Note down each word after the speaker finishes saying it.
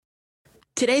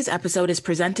Today's episode is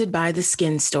presented by The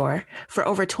Skin Store. For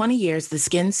over 20 years, The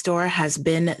Skin Store has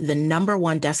been the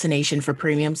 #1 destination for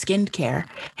premium skincare,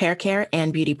 hair care,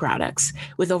 and beauty products.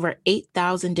 With over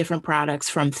 8,000 different products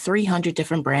from 300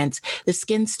 different brands, The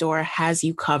Skin Store has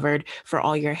you covered for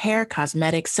all your hair,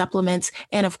 cosmetics, supplements,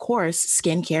 and of course,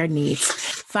 skincare needs.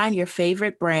 Find your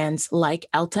favorite brands like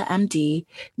Elta MD,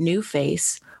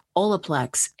 NuFace,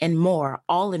 Olaplex, and more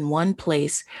all in one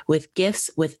place with gifts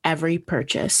with every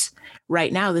purchase.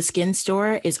 Right now, the Skin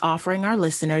Store is offering our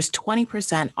listeners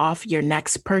 20% off your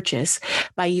next purchase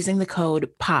by using the code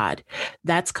POD.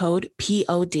 That's code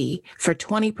POD for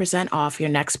 20% off your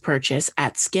next purchase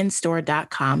at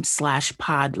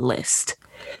skinstore.com/podlist.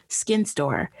 Skin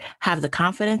Store. Have the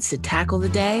confidence to tackle the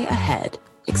day ahead.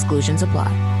 Exclusions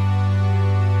apply.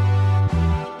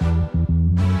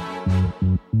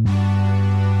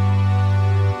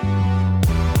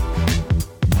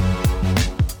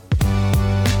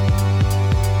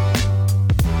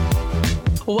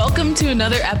 Welcome to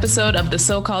another episode of the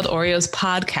So-Called Oreos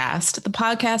podcast, the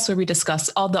podcast where we discuss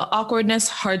all the awkwardness,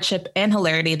 hardship, and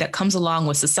hilarity that comes along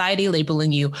with society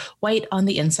labeling you white on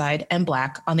the inside and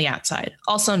black on the outside,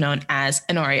 also known as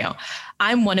an Oreo.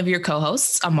 I'm one of your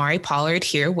co-hosts, Amari Pollard,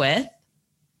 here with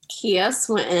Kia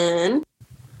Swinton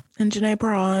and Janae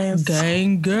Price.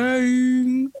 Gang,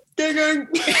 gang. Gang.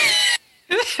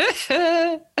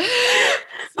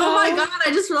 Oh my God,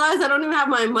 I just realized I don't even have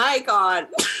my mic on.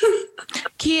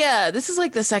 Kia, this is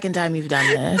like the second time you've done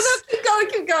this. Keep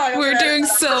going. We're doing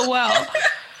so well.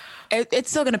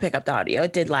 It's still going to pick up the audio.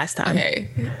 It did last time. Okay.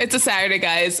 It's a Saturday,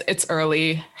 guys. It's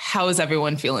early. How is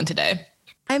everyone feeling today?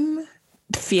 I'm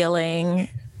feeling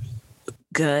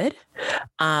good.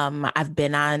 I've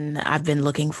been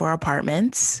looking for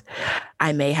apartments.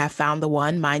 I may have found the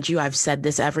one. Mind you, I've said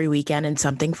this every weekend and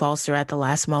something falls through at the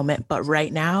last moment. But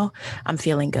right now, I'm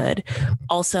feeling good.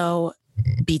 Also,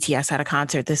 BTS had a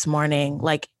concert this morning.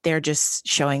 Like, they're just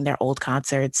showing their old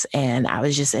concerts. And I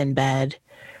was just in bed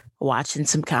watching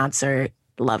some concert,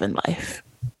 loving life.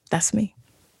 That's me.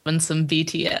 And some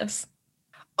BTS.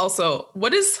 Also,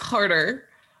 what is harder,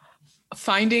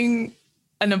 finding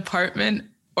an apartment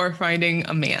or finding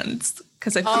a man's?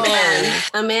 Because I feel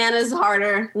a man is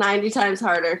harder, 90 times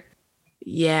harder.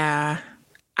 Yeah,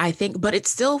 I think, but it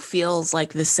still feels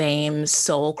like the same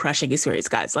soul crushing experience,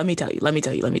 guys. Let me tell you.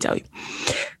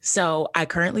 So I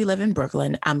currently live in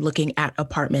Brooklyn. I'm looking at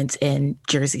apartments in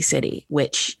Jersey City,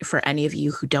 which for any of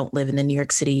you who don't live in the New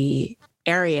York City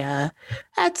area,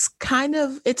 it's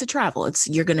a travel. It's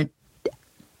going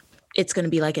to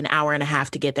be like an hour and a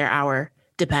half to get there,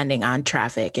 depending on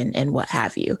traffic and what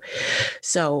have you.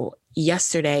 So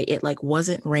yesterday it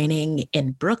wasn't raining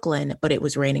in Brooklyn, but it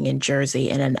was raining in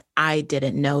Jersey. And then I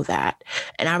didn't know that.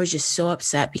 And I was just so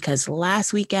upset because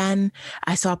last weekend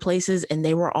I saw places and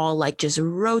they were all just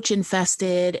roach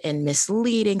infested and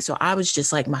misleading. So I was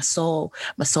just my soul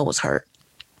was hurt.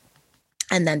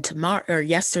 And then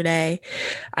yesterday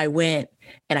I went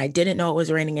and I didn't know it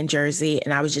was raining in Jersey.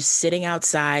 And I was just sitting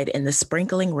outside in the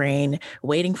sprinkling rain,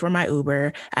 waiting for my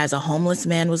Uber as a homeless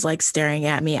man was staring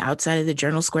at me outside of the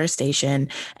Journal Square station.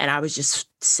 And I was just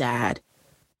sad.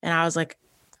 And I was like,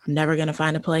 I'm never going to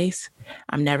find a place.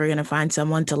 I'm never going to find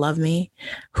someone to love me.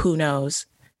 Who knows?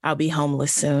 I'll be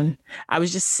homeless soon. I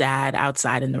was just sad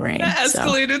outside in the rain. That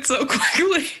escalated so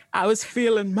quickly. I was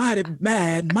feeling mighty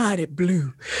mad, mighty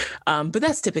blue. But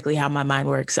that's typically how my mind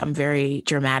works. I'm very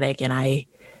dramatic and I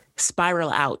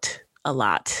spiral out a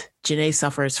lot. Janae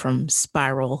suffers from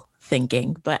spiral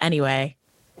thinking. But anyway,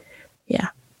 yeah.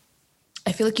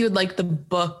 I feel like you would like the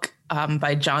book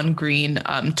by John Green,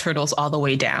 Turtles All the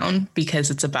Way Down,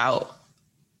 because it's a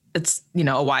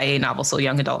YA novel, so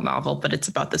young adult novel, but it's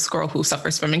about this girl who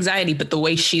suffers from anxiety. But the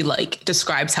way she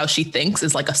describes how she thinks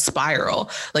is like a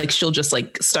spiral. She'll just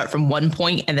start from one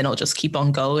point and then it'll just keep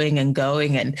on going and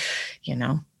going. And,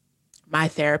 my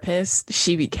therapist,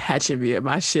 she be catching me at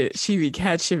my shit. She be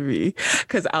catching me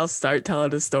because I'll start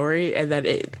telling a story and then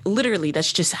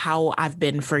that's just how I've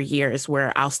been for years,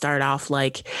 where I'll start off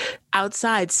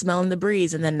outside smelling the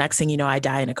breeze. And then next thing you know, I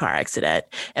die in a car accident.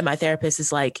 And my therapist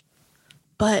is like,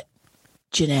 but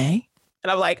Janae?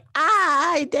 And I'm like,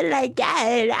 I did it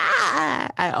again.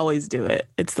 I always do it.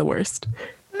 It's the worst.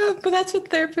 But that's what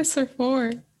therapists are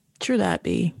for. True that,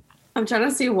 B. I'm trying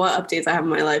to see what updates I have in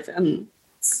my life, and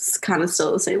it's kind of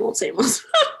still the same old.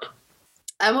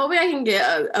 I'm hoping I can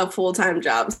get a full-time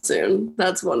job soon.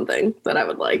 That's one thing that I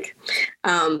would like.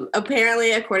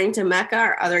 Apparently, according to Mecca,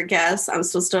 our other guests, I'm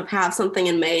supposed to have something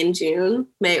in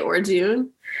May or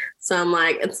June. So I'm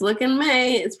like, it's looking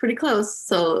May. It's pretty close.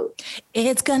 So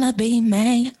it's gonna be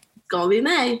May. It's gonna be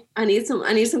May. I need some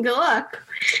good luck.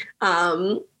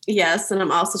 Yes, and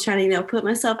I'm also trying to, put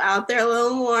myself out there a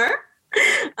little more,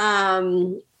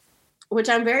 which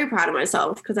I'm very proud of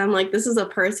myself because I'm like, this is a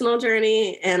personal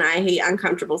journey and I hate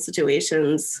uncomfortable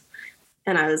situations.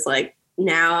 And I was like,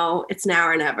 it's now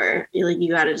or never. You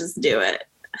got to just do it.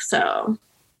 So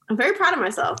I'm very proud of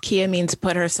myself. Kia means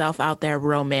put herself out there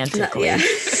romantically. Yeah.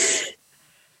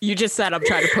 You just said I'm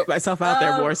trying to put myself out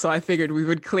there more, so I figured we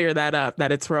would clear that up,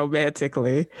 that it's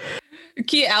romantically.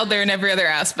 Kia out there in every other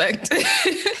aspect.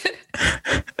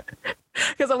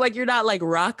 Because I'm like, you're not like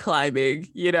rock climbing,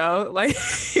 like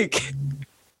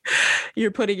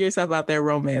you're putting yourself out there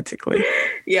romantically.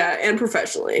 Yeah, and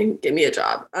professionally. Give me a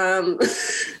job.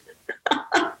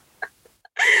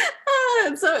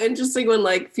 It's so interesting when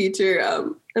like future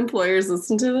employers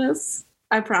listen to this.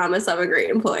 I promise I'm a great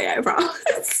employee. I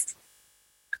promise.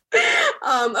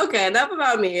 Okay, enough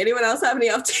about me. Anyone else have any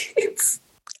updates?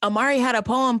 Amari had a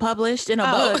poem published in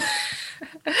a book.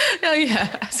 Oh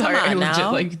yeah. Sorry, I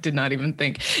legit did not even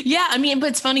think. Yeah, I mean, but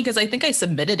it's funny because I think I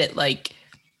submitted it like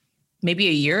maybe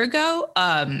a year ago.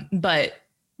 But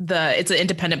it's an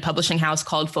independent publishing house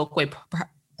called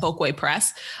Folkway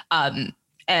Press.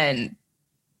 And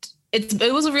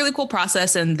it was a really cool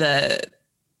process, and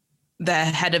the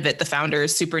head of it, the founder,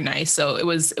 is super nice. So it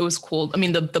was cool. I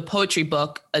mean, the poetry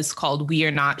book is called We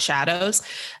Are Not Shadows.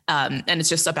 And it's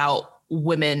just about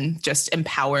women just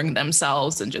empowering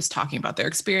themselves and just talking about their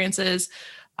experiences.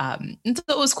 And so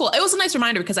it was cool. It was a nice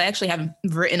reminder because I actually haven't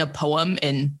written a poem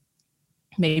in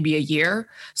maybe a year.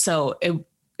 So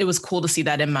it was cool to see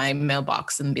that in my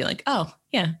mailbox and be like, oh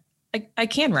yeah, I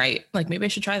can write. Like maybe I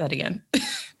should try that again.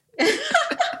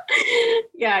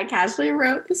 Yeah, I casually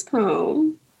wrote this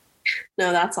poem.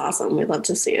 No, that's awesome. We'd love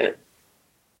to see it.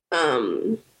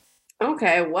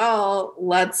 Okay, well,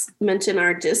 let's mention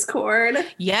our Discord.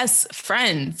 Yes,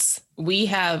 friends. We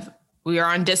are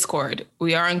on Discord.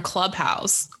 We are on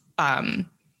Clubhouse. I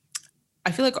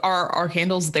feel like our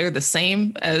handles, they're the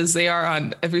same as they are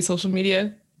on every social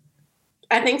media.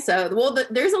 I think so. Well,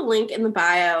 there's a link in the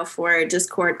bio for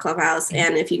Discord, Clubhouse,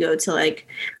 and if you go to like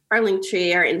our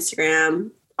Linktree, our Instagram,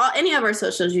 any of our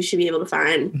socials, you should be able to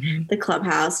find the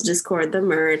Clubhouse, Discord, the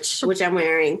merch, which I'm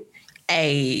wearing.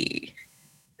 Hey.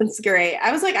 It's great.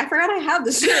 I was like, I forgot I had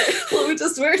the shirt. What we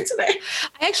just wear today.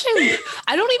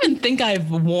 I don't even think I've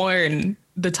worn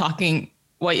the Talking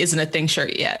White Isn't a Thing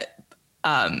shirt yet.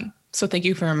 So thank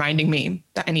you for reminding me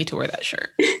that I need to wear that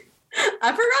shirt.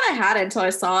 I forgot I had it until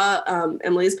I saw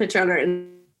Emily's picture on her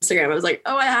Instagram. I was like,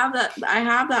 oh, I have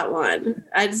that one.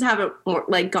 I just haven't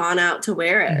like gone out to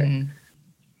wear it. Mm-hmm.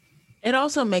 It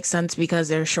also makes sense because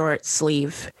they're short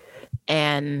sleeve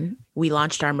and we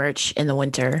launched our merch in the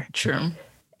winter. True.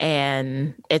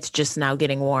 And it's just now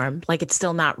getting warm. Like it's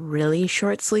still not really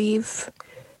short sleeve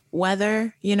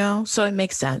weather, so it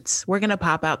makes sense. We're going to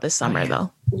pop out this summer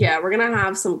though. Yeah, we're going to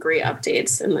have some great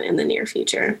updates in the near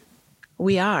future.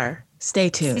 We are.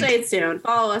 Stay tuned. Stay tuned.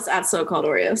 Follow us at So-Called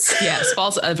Oreos. Yes, follow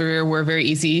us everywhere. We're very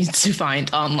easy to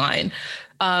find online.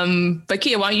 But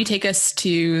Kia, why don't you take us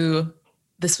to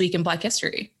This Week in Black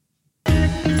History?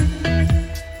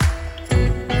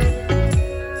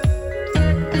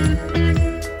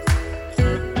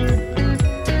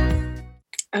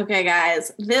 Okay,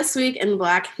 guys, this week in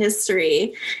Black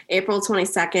History, April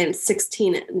 22nd,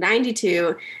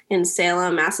 1692, in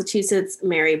Salem, Massachusetts,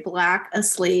 Mary Black, a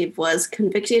slave, was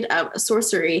convicted of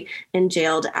sorcery and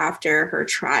jailed after her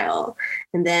trial.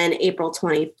 And then April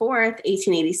 24th,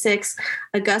 1886,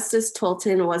 Augustus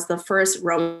Tolton was the first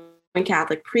Roman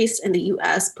Catholic priest in the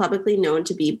U.S. publicly known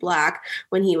to be Black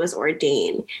when he was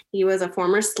ordained. He was a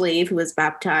former slave who was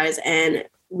baptized and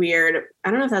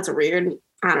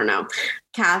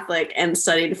Catholic and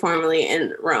studied formally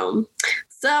in Rome.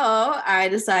 So I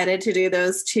decided to do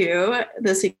those two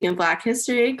this week in Black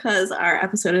History because our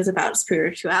episode is about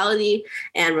spirituality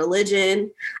and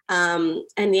religion. And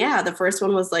yeah, the first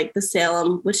one was like the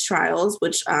Salem witch trials,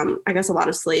 which I guess a lot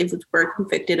of slaves were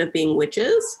convicted of being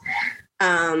witches.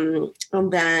 And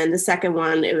then the second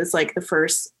one, it was like the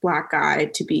first Black guy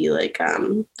to be like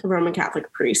a Roman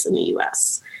Catholic priest in the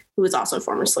U.S., who was also a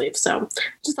former slave. So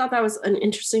just thought that was an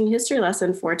interesting history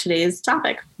lesson for today's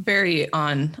topic. Very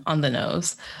on the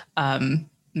nose. Man,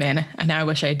 and now I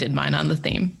wish I did mine on the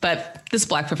theme, but this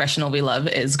Black professional we love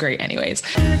is great anyways.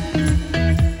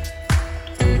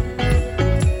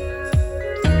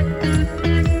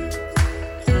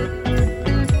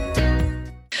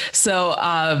 So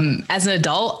as an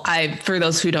adult, for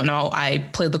those who don't know, I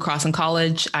played lacrosse in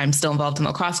college. I'm still involved in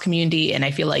the lacrosse community. And I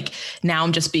feel like now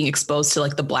I'm just being exposed to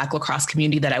like the Black lacrosse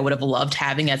community that I would have loved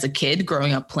having as a kid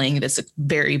growing up playing this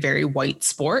very, very white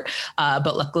sport.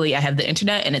 But luckily I have the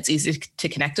internet and it's easy to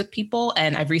connect with people.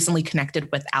 And I've recently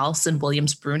connected with Allison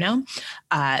Williams Bruno.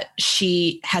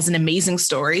 She has an amazing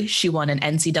story. She won an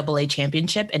NCAA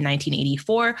championship in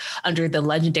 1984 under the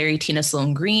legendary Tina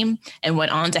Sloan Green and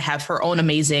went on to have her own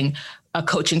amazing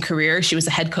coaching career. She was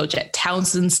a head coach at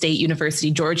Towson State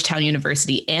University, Georgetown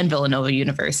University, and Villanova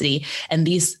University. And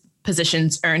these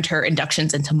positions earned her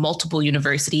inductions into multiple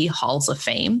university halls of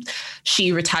fame.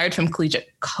 She retired from collegiate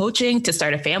coaching to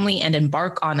start a family and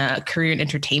embark on a career in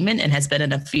entertainment and has been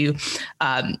in a few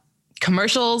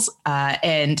commercials,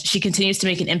 and she continues to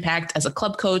make an impact as a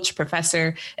club coach,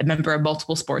 professor, and member of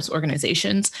multiple sports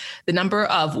organizations. The number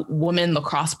of women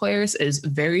lacrosse players is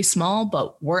very small,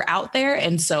 but we're out there.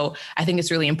 And so I think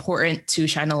it's really important to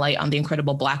shine a light on the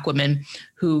incredible Black women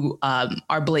who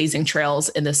are blazing trails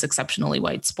in this exceptionally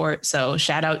white sport. So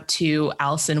shout out to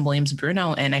Allison Williams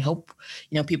Bruno. And I hope,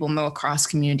 people in the lacrosse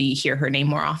community hear her name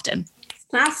more often.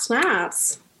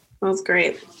 Snaps. That was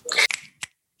great.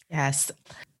 Yes.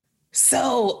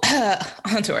 So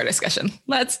on to our discussion.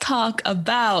 Let's talk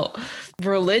about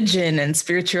religion and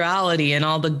spirituality and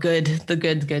all the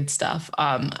good stuff.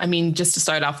 Just to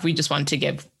start off, we just wanted to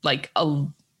give like a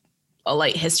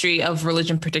light history of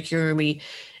religion, particularly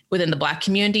within the Black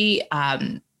community.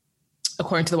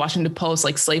 According to the Washington Post,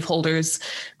 like slaveholders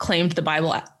claimed the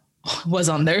Bible was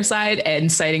on their side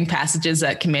and citing passages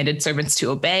that commanded servants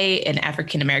to obey, and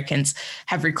African Americans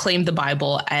have reclaimed the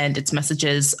Bible and its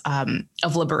messages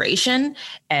of liberation.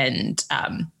 And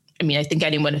I think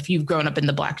anyone, if you've grown up in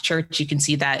the Black church, you can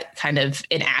see that kind of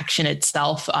in action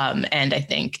itself. And I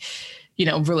think,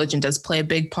 religion does play a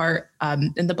big part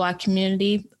in the Black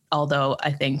community, although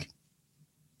I think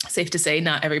safe to say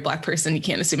not every Black person, you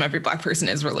can't assume every Black person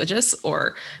is religious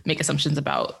or make assumptions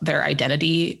about their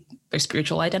identity, their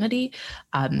spiritual identity.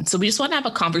 So we just want to have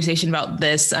a conversation about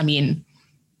this. We've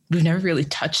never really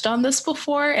touched on this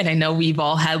before. And I know we've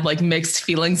all had like mixed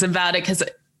feelings about it because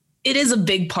it is a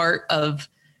big part of,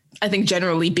 I think,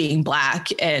 generally being Black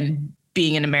and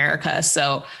being in America.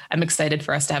 So I'm excited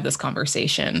for us to have this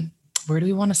conversation. Where do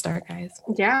we want to start, guys?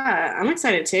 Yeah, I'm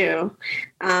excited too.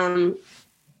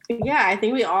 I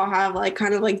think we all have like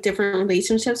kind of like different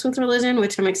relationships with religion,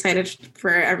 which I'm excited for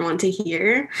everyone to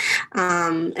hear.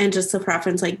 And just to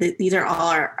preference, like these are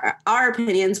all our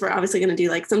opinions. We're obviously going to do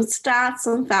like some stats,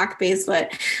 some fact-based,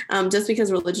 but just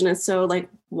because religion is so like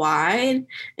wide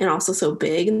and also so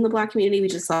big in the Black community, we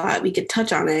just thought we could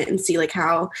touch on it and see like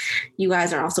how you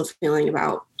guys are also feeling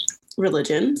about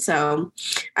religion. So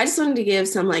I just wanted to give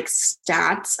some like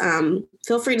stats.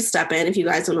 Feel free to step in if you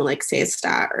guys want to like say a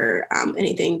stat or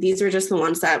anything. These are just the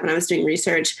ones that when I was doing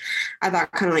research, I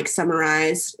thought kind of like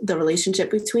summarize the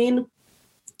relationship between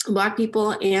Black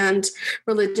people and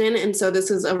religion. And so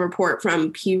this is a report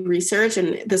from Pew Research,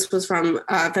 and this was from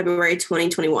February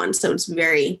 2021. So it's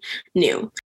very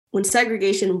new. When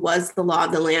segregation was the law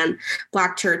of the land,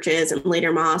 Black churches and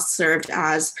later mosques served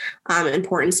as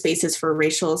important spaces for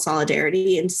racial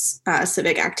solidarity and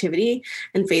civic activity.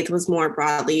 And faith was more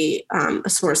broadly a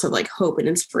source of like hope and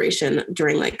inspiration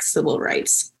during like civil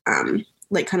rights,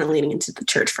 like kind of leaning into the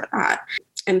church for that.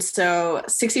 And so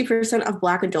 60% of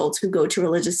Black adults who go to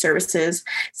religious services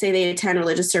say they attend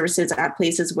religious services at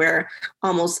places where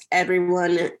almost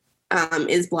everyone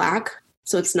is Black.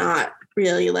 So it's not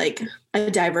really like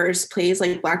a diverse place.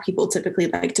 Like Black people typically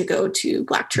like to go to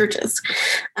Black churches.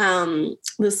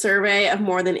 The survey of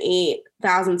more than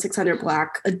 8,600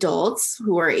 Black adults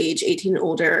who are age 18 and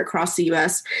older across the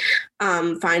U.S.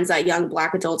 Finds that young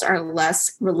Black adults are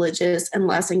less religious and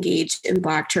less engaged in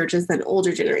Black churches than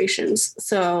older generations.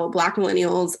 So Black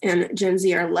millennials and Gen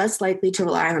Z are less likely to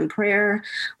rely on prayer,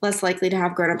 less likely to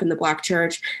have grown up in the Black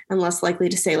church, and less likely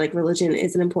to say like religion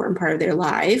is an important part of their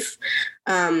life.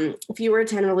 Fewer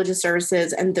attend religious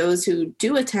services, and those who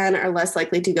do attend are less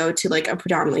likely to go to like a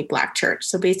predominantly Black church.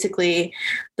 So basically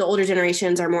the older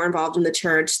generations are more involved in the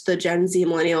church. The Gen Z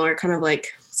millennial are kind of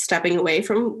like stepping away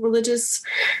from religious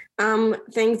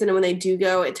things. And when they do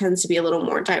go, it tends to be a little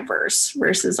more diverse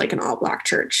versus like an all Black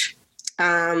church.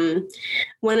 1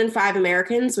 in 5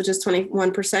 Americans, which is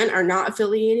 21%, are not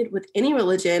affiliated with any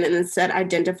religion and instead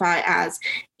identify as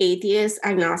atheist,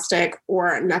 agnostic,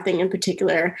 or nothing in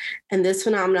particular. And this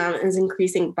phenomenon is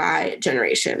increasing by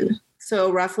generation.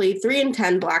 So roughly 3 in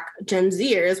 10 Black Gen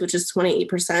Zers, which is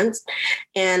 28%,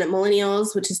 and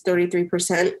millennials, which is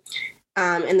 33%,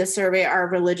 in the survey are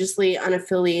religiously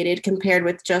unaffiliated, compared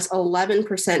with just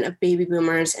 11% of baby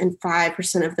boomers and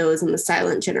 5% of those in the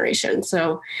silent generation.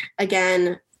 So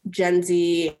again, Gen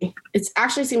Z, it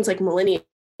actually seems like millennial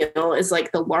is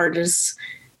like the largest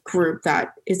group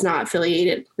that is not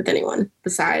affiliated with anyone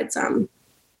besides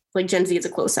like Gen Z is a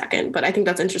close second, but I think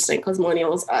that's interesting because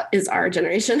millennials is our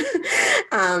generation.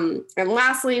 And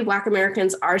lastly, Black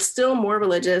Americans are still more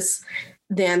religious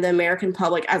than the American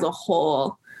public as a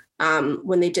whole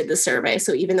when they did the survey.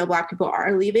 So even though Black people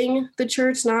are leaving the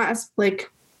church, not as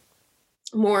like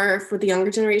more for the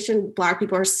younger generation, Black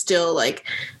people are still like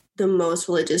the most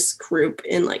religious group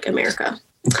in like America.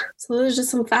 So those are just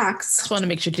some facts. Just want to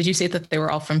make sure. Did you say that they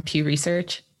were all from Pew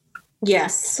Research?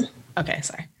 Yes. Okay,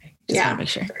 sorry. Just want to make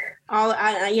sure.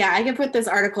 I can put this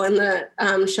article in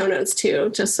the show notes too,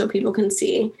 just so people can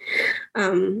see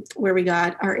where we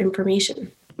got our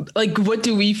information. Like, what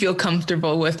do we feel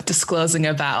comfortable with disclosing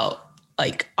about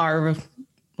like our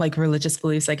like religious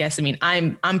beliefs? I guess. I mean,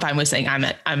 I'm fine with saying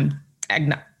I'm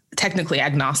technically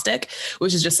agnostic,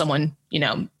 which is just someone, you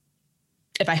know,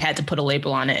 if I had to put a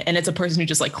label on it, and it's a person who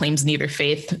just like claims neither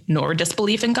faith nor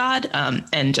disbelief in God,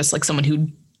 and just like someone who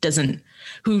doesn't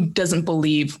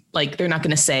believe, like they're not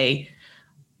going to say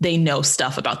they know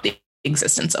stuff about the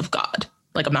existence of God.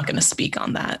 Like I'm not going to speak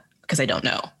on that because I don't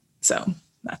know. So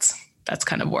that's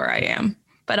kind of where I am.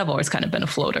 But I've always kind of been a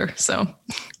floater. So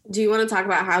do you want to talk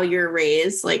about how you're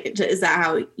raised? Like, is that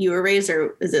how you were raised,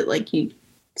 or is it like you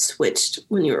switched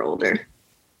when you were older?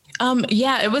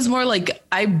 Yeah, it was more like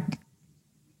I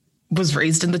was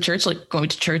raised in the church, like going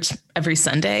to church every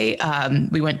Sunday.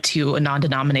 We went to a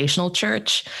non-denominational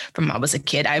church from when I was a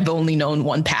kid. I've only known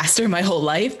one pastor my whole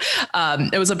life.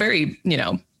 It was a very, you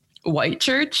know, white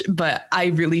church, but I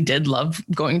really did love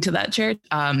going to that church.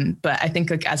 But I think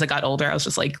like as I got older, I was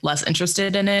just like less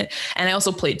interested in it. And I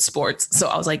also played sports. So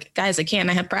I was like, guys,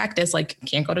 I have practice, like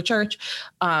can't go to church.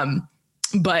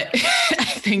 But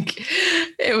I think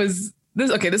it was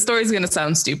this. Okay, this story is going to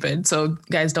sound stupid. So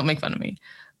guys, don't make fun of me.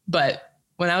 But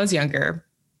when I was younger,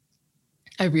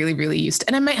 I really, really used to,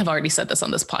 and I might have already said this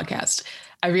on this podcast,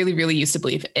 I really, really used to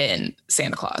believe in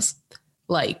Santa Claus.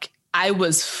 Like I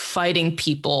was fighting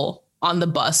people on the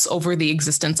bus over the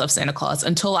existence of Santa Claus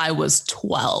until I was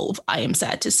 12, I am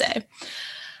sad to say.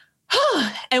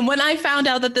 And when I found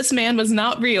out that this man was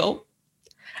not real,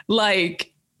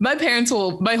 like my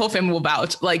whole family will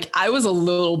vouch, like I was a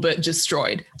little bit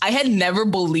destroyed. I had never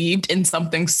believed in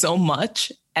something so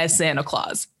much as Santa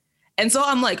Claus. And so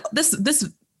I'm like, this is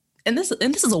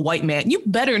a white man. You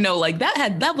better know, like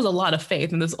that was a lot of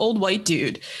faith in this old white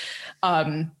dude.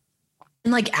 And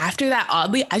like after that,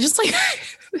 oddly, I just like,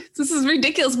 this is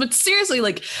ridiculous, but seriously,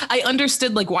 like I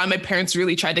understood like why my parents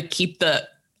really tried to keep the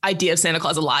idea of Santa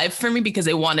Claus alive for me, because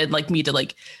they wanted like me to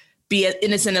like be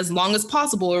innocent as long as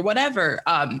possible or whatever.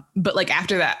 But like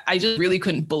after that, I just really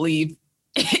couldn't believe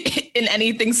in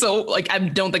anything. So like, I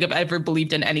don't think I've ever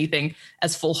believed in anything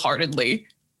as full-heartedly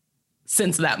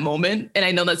since that moment. And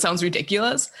I know that sounds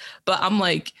ridiculous, but I'm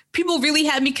like, people really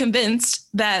had me convinced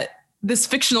that this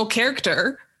fictional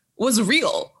character was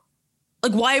real.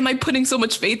 Like, why am I putting so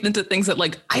much faith into things that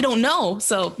like, I don't know?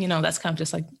 So, you know, that's kind of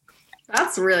just like.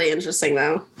 That's really interesting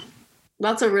though.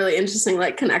 That's a really interesting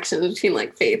like connection between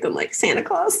like faith and like Santa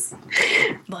Claus.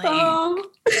 Like,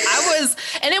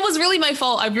 and it was really my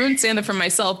fault. I ruined Santa for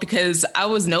myself because I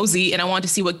was nosy and I wanted to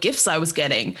see what gifts I was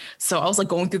getting. So I was like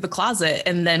going through the closet,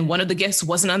 and then one of the gifts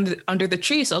wasn't under the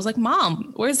tree. So I was like,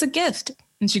 Mom, where's the gift?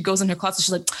 And she goes in her closet.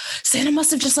 She's like, Santa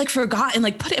must have just like forgotten,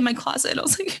 like put it in my closet. And I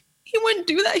was like, he wouldn't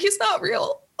do that. He's not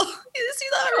real. Is he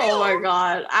not real? Oh my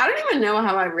God. I don't even know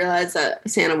how I realized that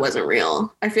Santa wasn't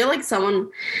real. I feel like someone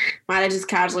might have just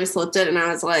casually slipped it and I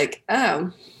was like,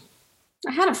 oh,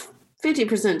 I had a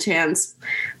 50% chance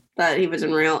that he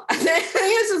wasn't real. I think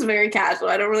it's just very casual.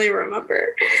 I don't really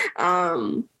remember.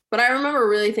 But I remember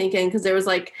really thinking, because there was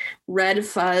like red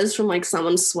fuzz from like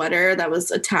someone's sweater that was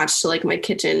attached to like my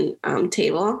kitchen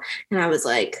table. And I was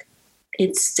like,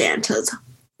 it's Santa's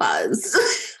fuzz.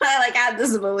 I like had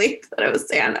this belief that it was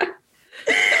Santa.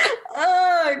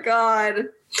 Oh God.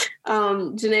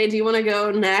 Janae, do you want to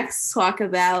go next? Talk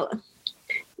about,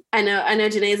 I know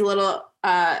Janae's a little,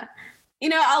 I'll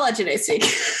let Janae speak.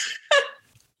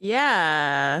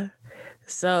 Yeah.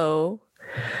 So,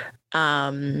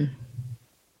 I'm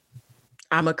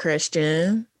a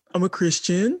Christian.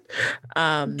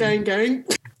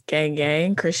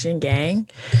 Gang, Christian gang.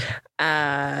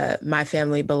 My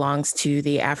family belongs to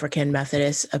the African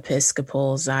Methodist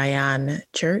Episcopal Zion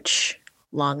Church.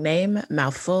 Long name,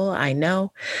 mouthful, I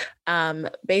know.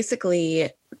 Basically,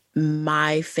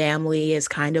 my family is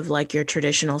kind of like your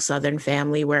traditional Southern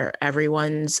family where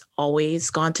everyone's always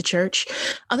gone to church.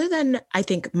 Other than, I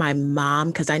think, my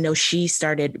mom, because I know she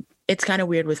started, it's kind of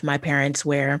weird with my parents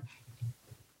where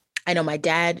I know my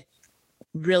dad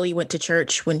really went to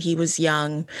church when he was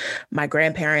young. My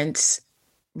grandparents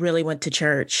really went to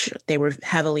church. They were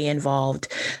heavily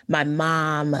involved. My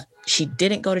mom, she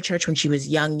didn't go to church when she was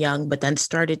young, but then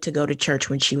started to go to church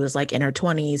when she was like in her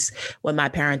 20s, when my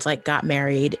parents like got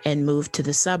married and moved to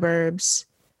the suburbs.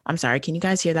 I'm sorry, can you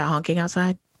guys hear that honking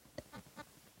outside?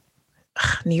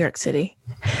 New York City.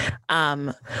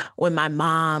 When my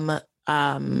mom,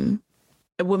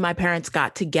 when my parents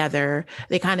got together,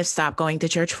 they kind of stopped going to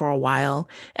church for a while.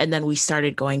 And then we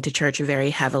started going to church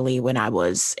very heavily when I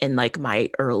was in like my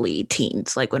early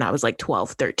teens, like when I was like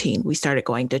 12, 13, we started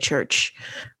going to church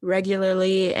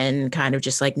regularly and kind of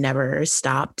just like never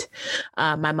stopped.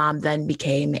 My mom then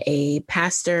became a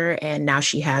pastor and now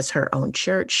she has her own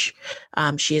church.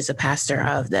 She is a pastor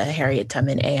of the Harriet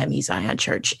Tubman AME Zion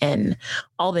Church in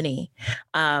Albany.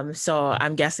 So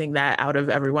I'm guessing that out of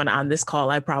everyone on this call,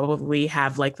 I probably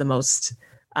have like the most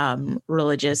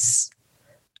religious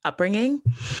upbringing.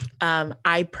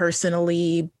 I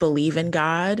personally believe in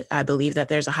God. I believe that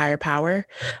there's a higher power,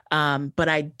 but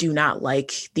I do not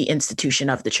like the institution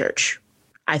of the church.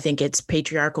 I think it's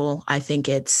patriarchal. I think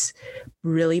it's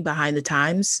really behind the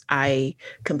times. I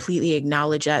completely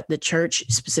acknowledge that the church,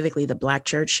 specifically the Black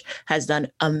church, has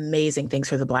done amazing things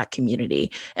for the Black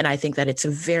community. And I think that it's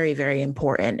very, very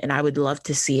important. And I would love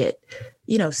to see it,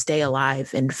 you know, stay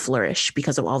alive and flourish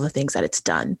because of all the things that it's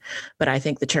done. But I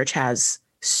think the church has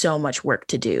so much work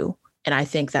to do. And I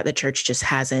think that the church just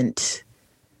hasn't.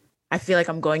 I feel like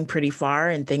I'm going pretty far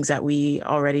in things that we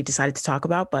already decided to talk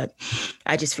about, but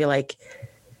I just feel like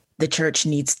the church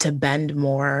needs to bend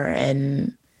more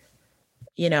and,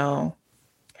 you know,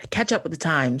 catch up with the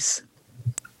times.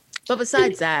 But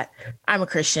besides that, I'm a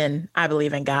Christian. I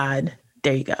believe in God.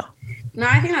 There you go. No,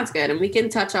 I think that's good. And we can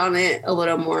touch on it a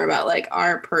little more about like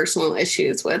our personal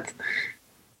issues with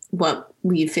what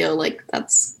we feel like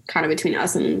that's kind of between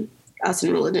us and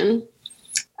religion.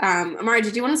 Amari,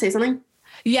 did you want to say something?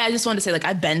 Yeah, I just wanted to say, like,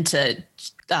 I've been to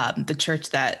the church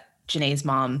that Janae's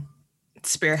mom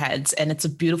spearheads, and it's a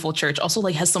beautiful church. Also,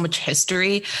 like, has so much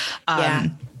history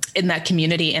in that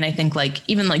community. And I think, like,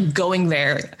 even like going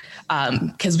there,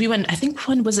 because we went, I think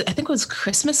it was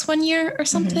Christmas one year or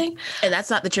something. Mm-hmm. And that's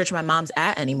not the church my mom's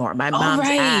at anymore. My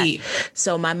mom's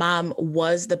so my mom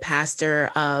was the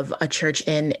pastor of a church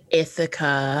in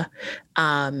Ithaca.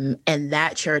 And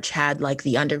that church had like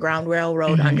the Underground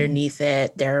Railroad underneath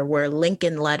it. There were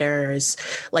Lincoln letters,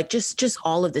 like just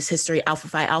all of this history. Alpha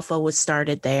Phi Alpha was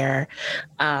started there.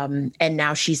 And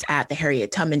now she's at the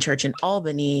Harriet Tubman Church in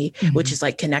Albany, which is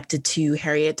like connected to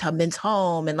Harriet Tubman's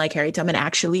home. And like Harriet Tubman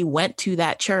actually went to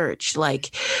that church.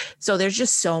 Like, so there's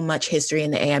just so much history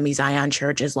in the AME Zion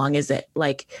Church, as long as it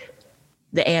like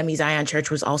the AME Zion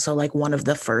Church was also like one of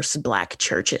the first Black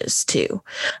churches too.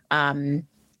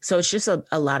 So it's just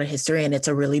a lot of history, and it's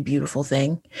a really beautiful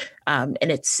thing. And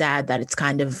it's sad that it's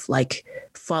kind of like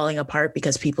falling apart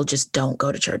because people just don't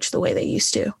go to church the way they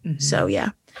used to. So, yeah.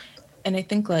 And I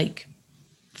think like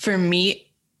for me,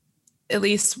 at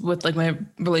least with like my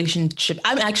relationship,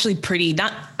 I'm actually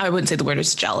I wouldn't say the word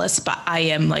is jealous, but I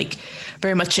am like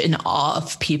very much in awe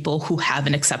of people who have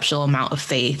an exceptional amount of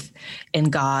faith in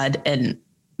God and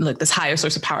like this higher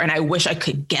source of power. And I wish I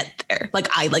could get there. Like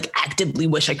I like actively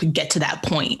wish I could get to that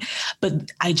point,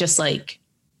 but I just like,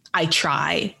 I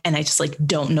try and I just like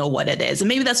don't know what it is. And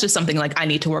maybe that's just something like I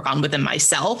need to work on within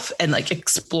myself and like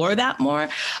explore that more.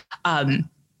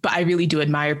 But I really do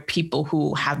admire people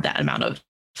who have that amount of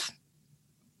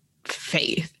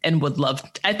faith and would love.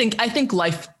 I think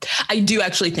life, I do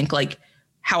actually think like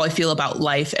how I feel about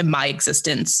life and my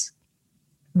existence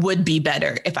would be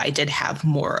better if I did have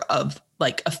more of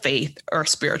like a faith or a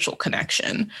spiritual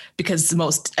connection, because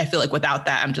I feel like without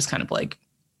that, I'm just kind of like,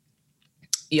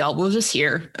 y'all, we're just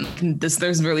here. And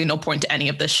there's really no point to any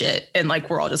of this shit. And like,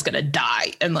 we're all just going to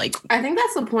die. And like, I think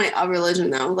that's the point of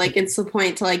religion though. Like it's the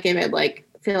point to like give it like,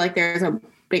 feel like there's a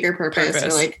bigger purpose. Or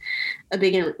like a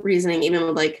bigger reasoning, even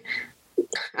with like,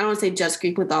 I don't want to say just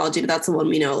Greek mythology, but that's the one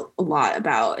we know a lot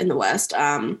about in the West.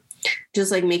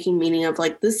 Just like making meaning of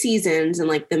like the seasons and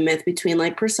like the myth between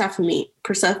like Persephone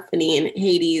and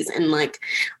Hades and like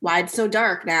why it's so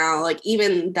dark now, like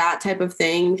even that type of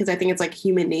thing, because I think it's like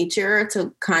human nature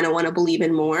to kind of want to believe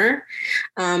in more.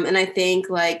 And I think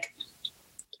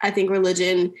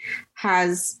religion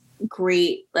has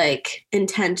great like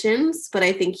intentions, but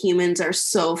I think humans are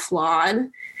so flawed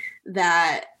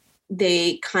that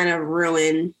they kind of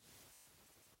ruin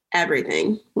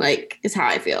everything, like, is how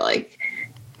I feel like.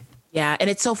 Yeah. And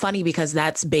it's so funny because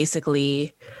that's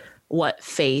basically what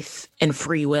faith and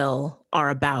free will are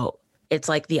about. It's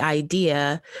like the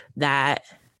idea that,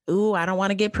 ooh, I don't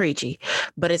want to get preachy,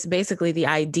 but it's basically the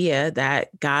idea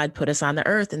that God put us on the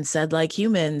earth and said, like,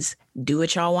 humans, do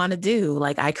what y'all want to do.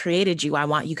 Like, I created you. I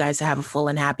want you guys to have a full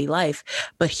and happy life.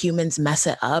 But humans mess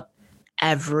it up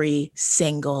every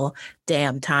single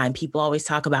damn time. People always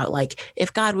talk about, like,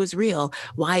 if God was real,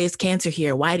 why is cancer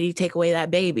here? Why did he take away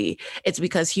that baby? It's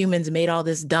because humans made all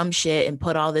this dumb shit and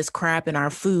put all this crap in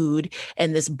our food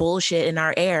and this bullshit in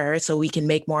our air so we can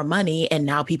make more money. And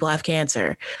now people have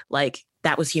cancer. Like,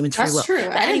 that was humans' free will. That's true.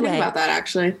 I didn't think about that,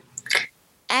 actually.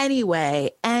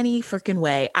 Anyway, any freaking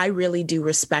way, I really do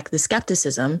respect the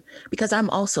skepticism because I'm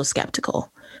also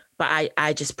skeptical. But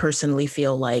I just personally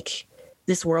feel like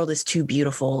this world is too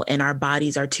beautiful and our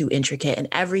bodies are too intricate and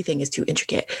everything is too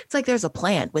intricate. It's like there's a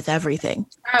plan with everything.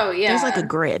 Oh, yeah. There's like a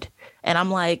grid. And I'm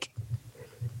like,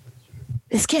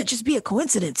 this can't just be a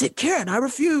coincidence. It can. I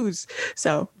refuse.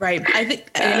 So, right. I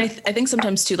think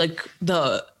sometimes too, like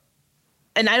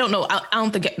and I don't know, I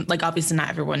don't think like, obviously not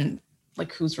everyone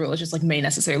like who's religious like may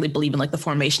necessarily believe in like the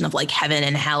formation of like heaven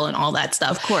and hell and all that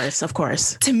stuff. Of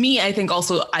course. To me, I think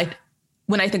also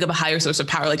when I think of a higher source of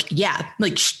power, like, yeah,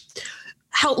 like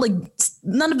how, like,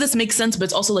 none of this makes sense, but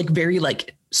it's also like very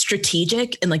like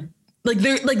strategic and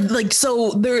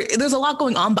so there's a lot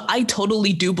going on, but I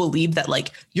totally do believe that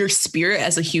like your spirit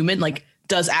as a human like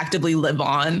does actively live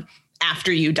on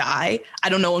after you die. I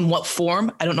don't know in what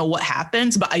form, I don't know what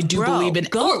happens, but I do believe in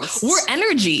ghosts. We're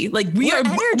energy. Like we're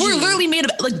literally made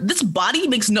of, like, this body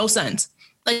makes no sense.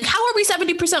 Like, how are we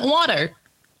 70% water?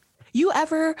 You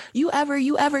ever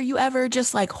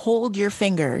just like hold your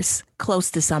fingers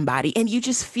close to somebody and you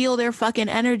just feel their fucking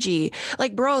energy?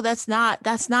 Like, bro, that's not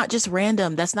just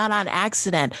random. That's not on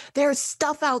accident. There's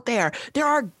stuff out there. There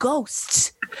are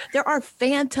ghosts. There are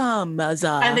phantoms.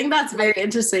 I think that's very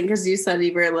interesting because you said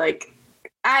you were like,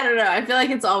 I don't know. I feel like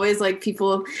it's always like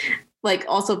people like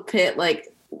also pit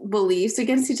like beliefs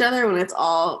against each other when it's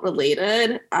all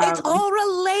related. It's all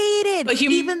related. But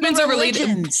humans are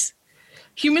related.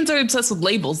 Humans are obsessed with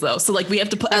labels, though. So, like, we have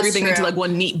to put everything into, like,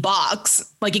 one neat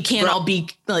box. Like, it can't all be,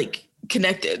 like,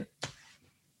 connected.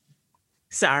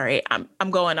 Sorry, I'm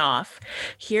going off.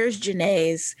 Here's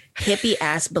Janae's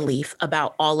hippie-ass belief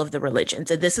about all of the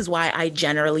religions. And this is why I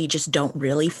generally just don't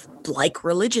really like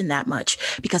religion that much,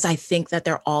 because I think that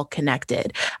they're all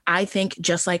connected. I think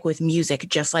just like with music,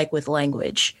 just like with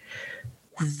language,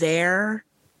 they're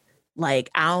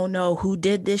like, I don't know who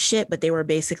did this shit, but they were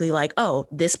basically like, oh,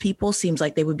 this people seems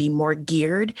like they would be more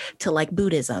geared to like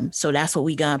Buddhism. So that's what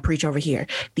we gonna preach over here.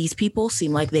 These people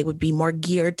seem like they would be more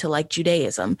geared to like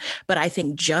Judaism. But I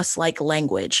think just like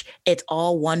language, it's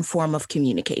all one form of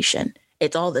communication.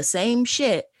 It's all the same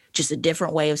shit, just a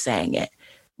different way of saying it.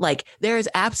 Like, there is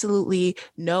absolutely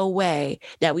no way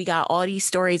that we got all these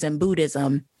stories in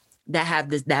Buddhism that have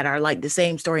this, that are like the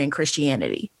same story in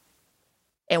Christianity.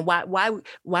 And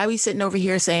why we sitting over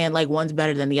here saying like one's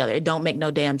better than the other? It don't make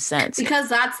no damn sense. Because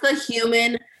that's the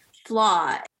human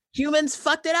flaw. Humans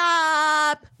fucked it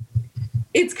up.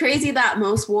 It's crazy that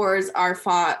most wars are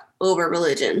fought over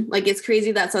religion. Like, it's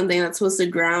crazy that something that's supposed to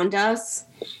ground us.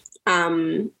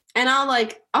 And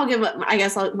I'll give I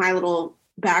guess my little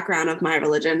background of my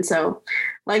religion. So,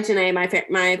 like Janae,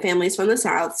 my family's from the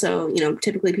South, so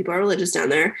typically people are religious down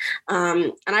there.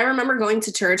 And I remember going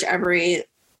to church every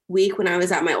week when I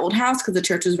was at my old house because the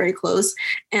church was very close,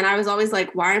 and I was always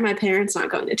like, why are my parents not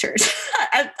going to church?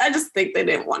 I just think they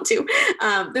didn't want to.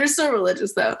 They're so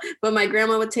religious though, but my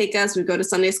grandma would take us, we'd go to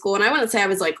Sunday school, and I wouldn't say I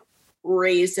was like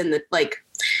raised in the like,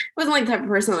 wasn't like the type of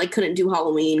person that like couldn't do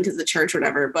Halloween because the church or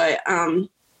whatever, but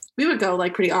we would go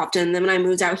like pretty often. Then when I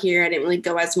moved out here, I didn't really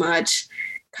go as much,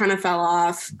 kind of fell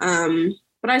off,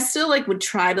 but I still like would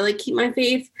try to like keep my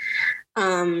faith.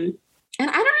 And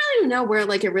I don't really even know where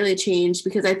like it really changed,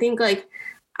 because I think like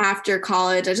after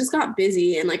college, I just got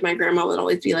busy, and like my grandma would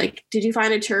always be like, did you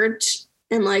find a church?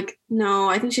 And like, no,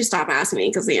 I think she stopped asking me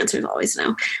because the answer is always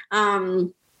no.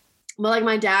 But like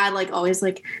my dad like always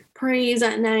like prays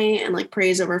at night and like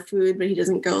prays over food, but he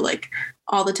doesn't go like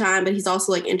all the time. But he's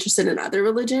also like interested in other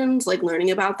religions, like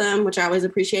learning about them, which I always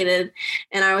appreciated.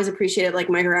 And I always appreciated like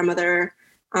my grandmother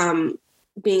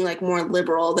being like more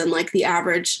liberal than like the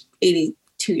average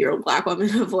 82-year-old Black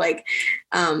woman of like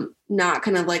not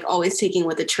kind of like always taking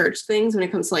with the church things when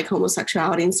it comes to like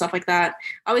homosexuality and stuff like that.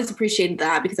 I always appreciated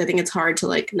that because I think it's hard to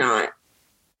like not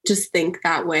just think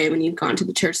that way when you've gone to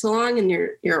the church so long and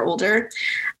you're older.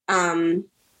 And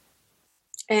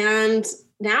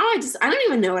now I don't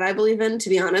even know what I believe in, to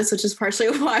be honest, which is partially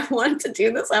why I wanted to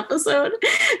do this episode,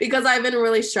 because I've been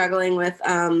really struggling with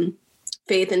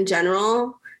faith in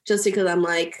general, just because I'm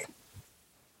like,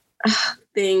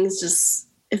 things just,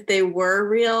 if they were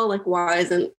real, like why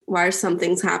are some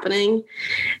things happening?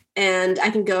 And I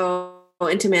can go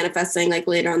into manifesting like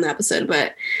later on the episode,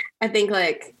 but I think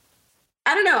like,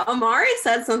 I don't know, Amari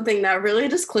said something that really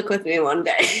just clicked with me one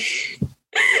day.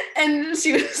 And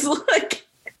she was like,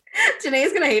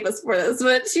 Janae's gonna hate us for this,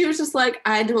 but she was just like,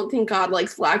 I don't think God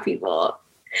likes Black people.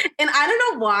 And I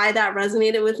don't know why that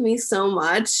resonated with me so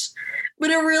much,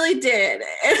 but it really did.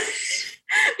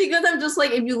 Because I'm just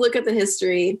like, if you look at the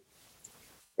history,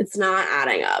 it's not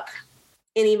adding up.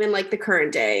 And even like the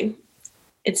current day,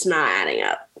 it's not adding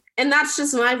up. And that's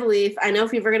just my belief. I know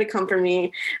people are going to come for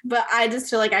me, but I just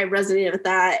feel like I resonated with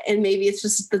that. And maybe it's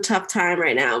just the tough time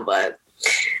right now, but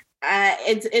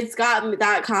it's got me,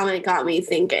 that comment got me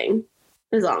thinking,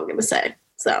 is all I'm going to say.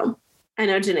 So I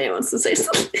know Janae wants to say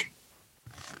something.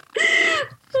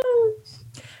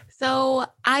 So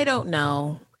I don't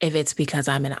know if it's because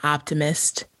I'm an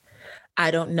optimist. I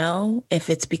don't know if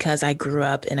it's because I grew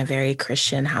up in a very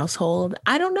Christian household.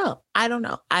 I don't know.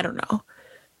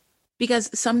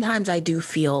 Because sometimes I do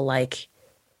feel like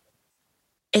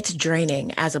it's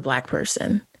draining as a Black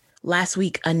person. Last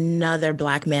week, another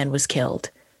Black man was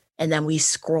killed. And then we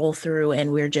scroll through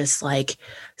and we're just like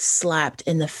slapped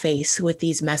in the face with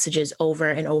these messages over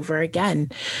and over again.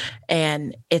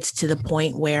 And it's to the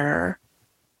point where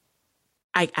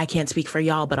I can't speak for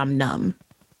y'all, but I'm numb.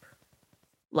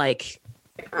 Like,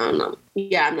 I don't know.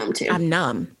 Yeah, I'm numb too. I'm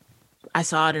numb. I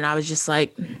saw it and I was just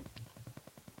like,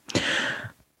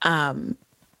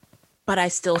 but I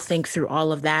still think through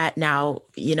all of that. Now,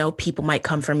 you know, people might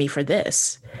come for me for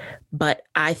this, but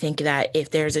I think that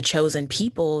if there's a chosen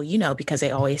people, you know, because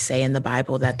they always say in the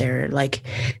Bible that they're like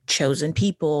chosen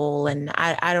people. And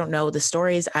I don't know the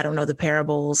stories. I don't know the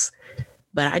parables,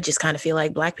 but I just kind of feel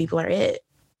like Black people are it.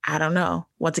 I don't know.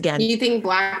 Once again. You think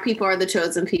Black people are the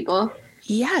chosen people?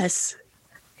 Yes.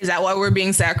 Is that why we're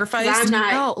being sacrificed? I'm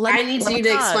not. No, I need you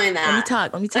to explain that.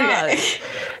 Let me talk. Okay.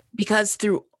 Because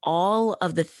through all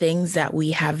of the things that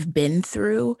we have been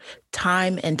through,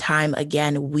 time and time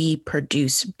again, we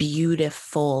produce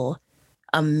beautiful,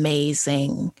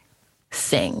 amazing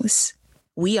things.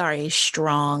 We are a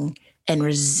strong and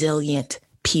resilient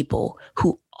people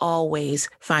who always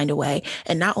find a way.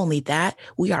 And not only that,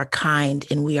 we are kind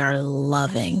and we are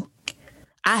loving.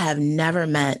 I have never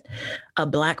met a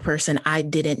Black person I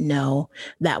didn't know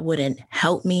that wouldn't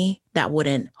help me, that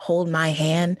wouldn't hold my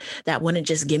hand, that wouldn't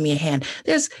just give me a hand.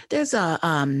 There's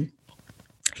a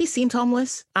he seemed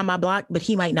homeless on my block, but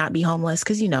he might not be homeless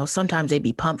because, you know, sometimes they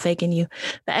be pump faking you.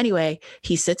 But anyway,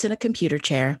 he sits in a computer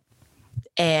chair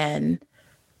and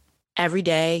every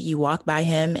day you walk by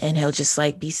him and he'll just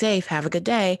like, be safe, have a good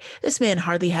day. This man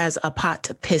hardly has a pot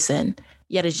to piss in.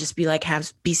 Yet it's just be like,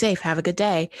 be safe, have a good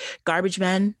day. Garbage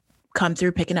men come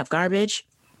through picking up garbage.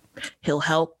 He'll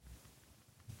help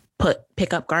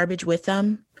pick up garbage with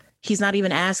them. He's not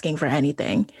even asking for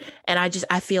anything. And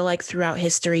I feel like throughout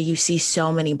history, you see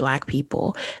so many Black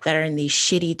people that are in these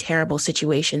shitty, terrible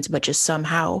situations, but just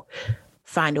somehow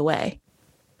find a way.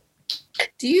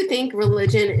 Do you think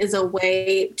religion is a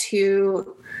way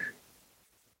to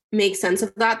make sense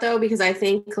of that though? Because I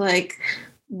think like,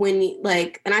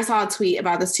 and I saw a tweet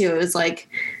about this too. It was like,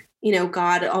 you know,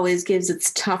 God always gives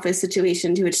its toughest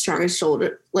situation to its strongest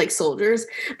soldiers.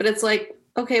 But it's like,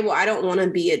 okay, well, I don't want to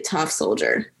be a tough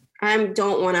soldier. I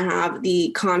don't want to have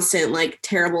the constant, like,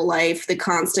 terrible life, the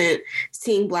constant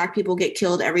seeing Black people get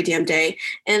killed every damn day.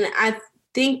 And I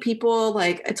think people,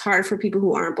 like, it's hard for people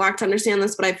who aren't Black to understand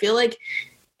this, but I feel like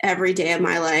every day of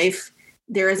my life,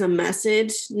 there is a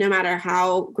message, no matter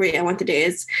how great I want the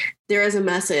days, there is a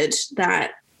message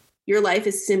that your life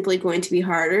is simply going to be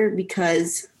harder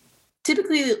because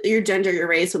typically your gender, your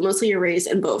race, but mostly your race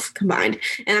and both combined.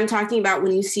 And I'm talking about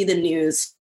when you see the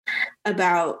news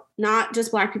about not just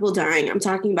Black people dying. I'm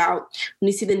talking about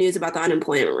when you see the news about the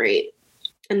unemployment rate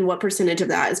and what percentage of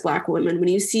that is Black women. When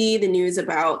you see the news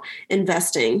about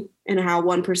investing and how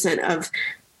 1% of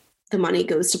the money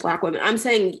goes to Black women. I'm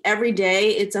saying every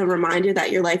day it's a reminder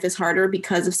that your life is harder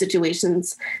because of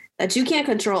situations that you can't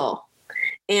control.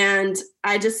 And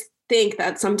I just think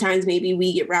that sometimes maybe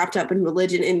we get wrapped up in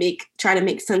religion and try to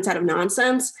make sense out of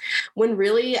nonsense, when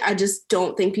really I just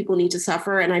don't think people need to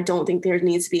suffer. And I don't think there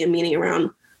needs to be a meaning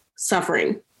around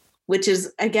suffering, which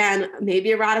is, again,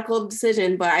 maybe a radical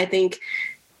decision, but I think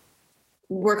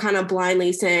we're kind of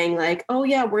blindly saying like, oh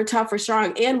yeah, we're tough or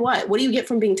strong. And what do you get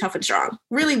from being tough and strong?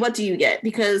 Really, what do you get?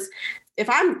 Because if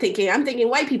I'm thinking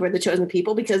white people are the chosen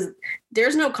people because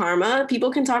there's no karma.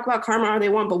 People can talk about karma all they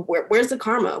want, but where's the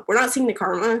karma? We're not seeing the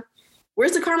karma.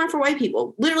 Where's the karma for white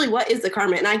people? Literally, what is the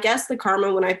karma? And I guess the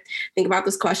karma, when I think about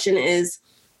this question, is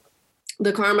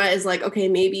the karma is like, okay,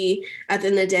 maybe at the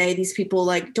end of the day, these people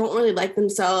like don't really like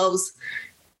themselves.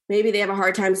 Maybe they have a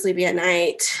hard time sleeping at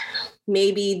night.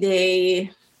 Maybe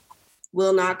they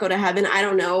will not go to heaven. I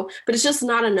don't know, but it's just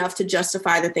not enough to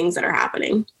justify the things that are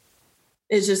happening.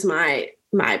 It's just my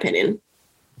opinion.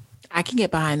 I can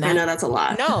get behind that. I know that's a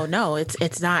lot. No,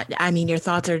 it's not. I mean, your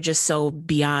thoughts are just so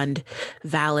beyond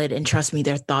valid. And trust me,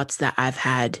 they're thoughts that I've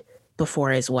had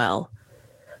before as well.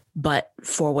 But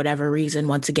for whatever reason,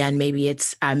 once again, maybe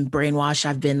I'm brainwashed.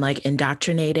 I've been like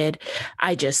indoctrinated.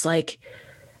 I just like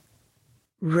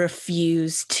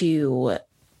refuse to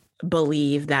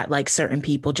believe that like certain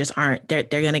people just aren't, they're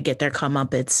going to get their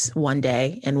comeuppance one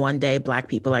day, and one day Black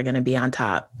people are going to be on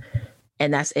top.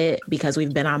 And that's it, because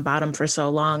we've been on bottom for so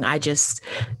long.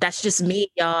 That's just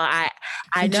me, y'all.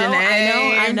 I know.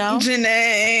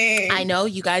 Janae. I know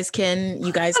you guys can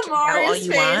yell all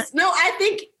you want. No,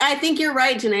 I think you're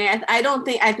right, Janae.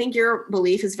 I think your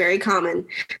belief is very common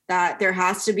that there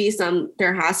has to be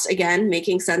again,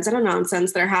 making sense out of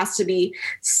nonsense. There has to be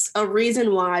a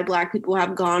reason why Black people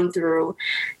have gone through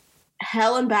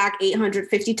hell and back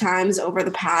 850 times over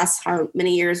the past how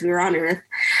many years we were on Earth.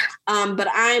 But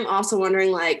I'm also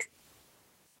wondering, like,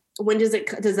 when does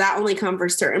that only come for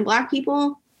certain Black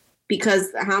people? Because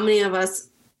how many of us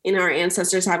in our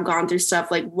ancestors have gone through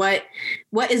stuff? Like, what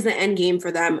is the end game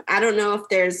for them? I don't know if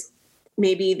there's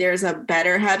a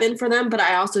better heaven for them, but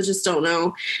I also just don't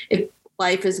know if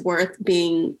life is worth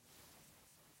being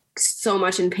so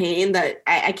much in pain that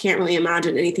I can't really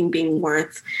imagine anything being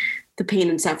worth the pain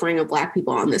and suffering of Black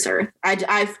people on this earth.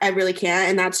 I really can't.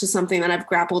 And that's just something that I've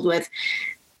grappled with,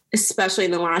 especially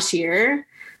in the last year.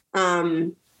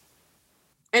 And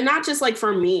not just like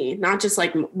for me, not just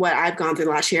like what I've gone through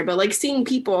last year, but like seeing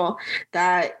people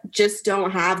that just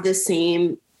don't have the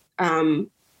same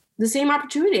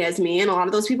opportunity as me. And a lot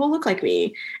of those people look like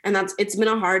me. And it's been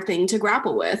a hard thing to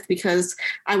grapple with, because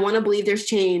I want to believe there's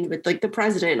change with like the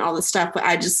president and all this stuff, but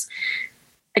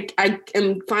I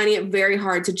am finding it very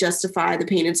hard to justify the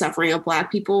pain and suffering of Black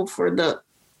people for the,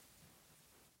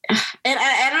 and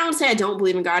I don't say I don't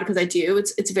believe in God, because I do.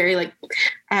 It's very like,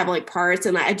 I have like parts,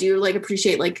 and I do like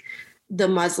appreciate like the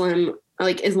Muslim,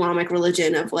 like Islamic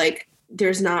religion of like,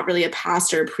 there's not really a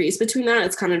pastor or priest between that.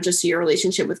 It's kind of just your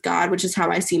relationship with God, which is how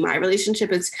I see my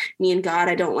relationship. It's me and God.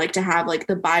 I don't like to have like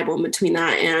the Bible in between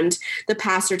that and the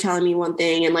pastor telling me one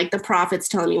thing and like the prophets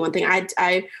telling me one thing.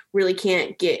 I really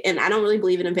can't get, and I don't really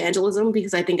believe in evangelism,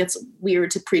 because I think it's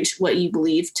weird to preach what you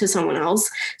believe to someone else.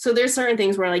 So there's certain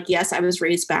things where like, yes, I was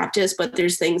raised Baptist, but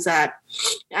there's things that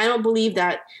I don't believe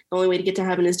that the only way to get to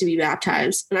heaven is to be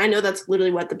baptized. And I know that's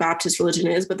literally what the Baptist religion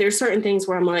is, but there's certain things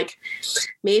where I'm like,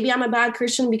 maybe I'm a bad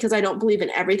Christian because I don't believe in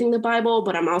everything in the Bible,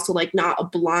 but I'm also like not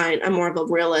I'm more of a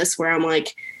realist, where I'm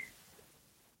like,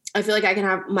 I feel like I can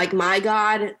have like, my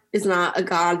God is not a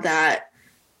God that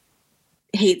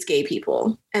hates gay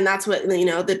people. And that's what,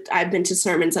 that I've been to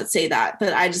sermons that say that,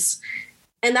 but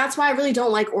and that's why I really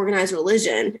don't like organized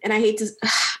religion. And I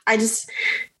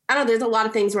don't know, there's a lot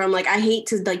of things where I'm like, I hate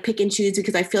to like pick and choose,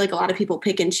 because I feel like a lot of people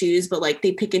pick and choose, but like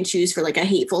they pick and choose for like a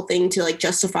hateful thing to like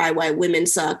justify why women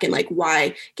suck and like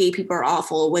why gay people are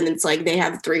awful, when it's like they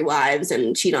have 3 wives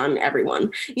and cheat on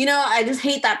everyone. I just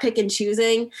hate that pick and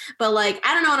choosing, but like,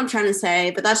 I don't know what I'm trying to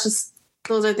say, but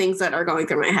those are things that are going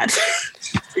through my head.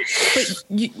 But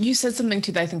you said something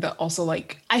too that I think that also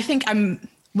like,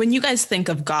 when you guys think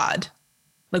of God,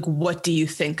 like, what do you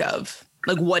think of?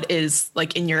 Like, what is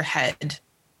like in your head?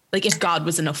 Like, if God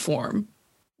was in a form?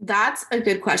 That's a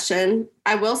good question.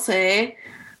 I will say,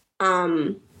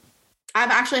 I've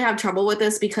actually had trouble with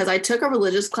this, because I took a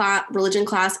religion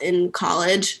class in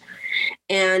college,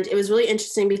 and it was really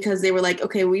interesting because they were like,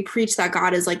 okay, we preach that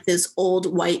God is like this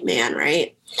old white man,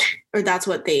 right? Or that's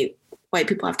what white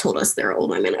people have told us, they're old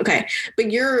white men. Okay.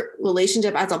 But your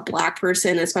relationship as a Black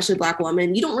person, especially Black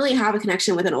woman, you don't really have a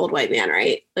connection with an old white man,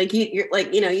 right? Like you're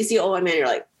like, you see an old white man, you're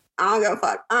like, I don't give a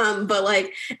fuck. But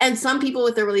like, and some people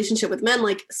with their relationship with men,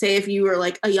 like say if you were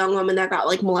like a young woman that got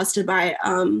like molested by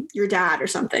your dad or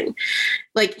something,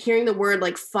 like hearing the word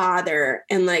like father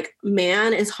and like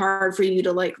man is hard for you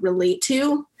to like relate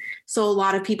to. So a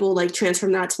lot of people like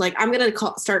transform that to like, I'm going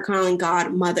to start calling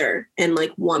God mother and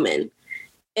like woman.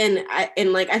 And I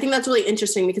think that's really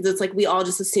interesting, because it's like we all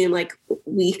just assume like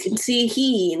we can see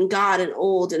he and God and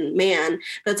old and man,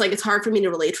 but it's like it's hard for me to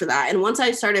relate for that. And once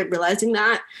I started realizing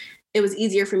that, it was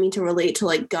easier for me to relate to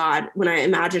like God when I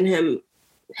imagine him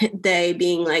they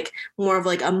being like more of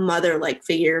like a mother like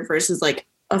figure versus like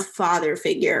a father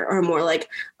figure, or more like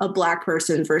a Black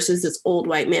person versus this old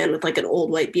white man with like an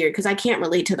old white beard, because I can't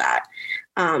relate to that.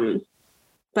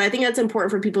 But I think that's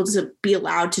important for people to be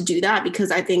allowed to do that,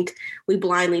 because I think we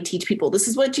blindly teach people this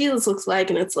is what Jesus looks like,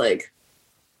 and it's like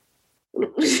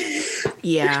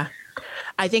yeah.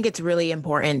 I think it's really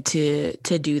important to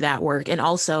do that work. And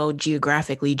also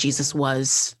geographically, Jesus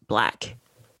was Black.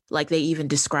 Like they even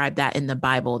described that in the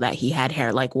Bible, that he had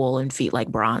hair like wool and feet like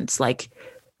bronze. Like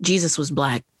Jesus was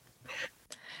Black.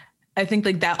 I think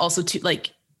like that also too,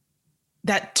 like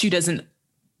that too doesn't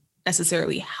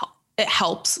necessarily help. It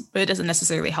helps, but it doesn't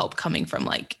necessarily help coming from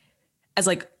like, as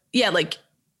like, yeah, like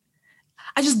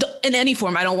I just don't, in any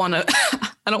form, I don't want to,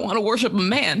 I don't want to worship a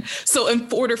man. So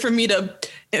in order for me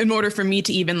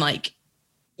to even like,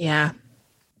 yeah,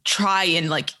 try and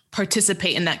like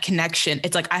participate in that connection,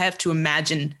 it's like I have to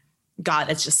imagine God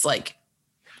as just like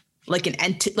an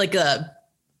entity, like a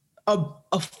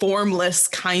formless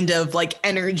kind of like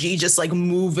energy, just like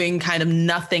moving kind of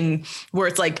nothing, where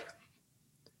it's like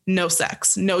no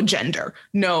sex, no gender,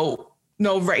 no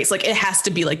race. Like it has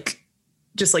to be like,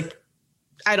 just like,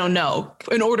 I don't know,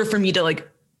 in order for me to like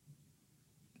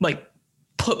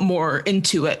put more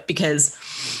into it, because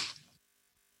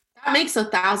that makes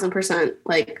 1,000%.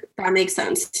 Like that makes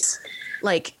sense.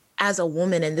 Like as a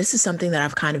woman, and this is something that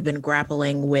I've kind of been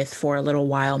grappling with for a little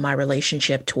while, my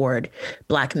relationship toward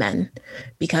Black men,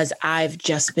 because I've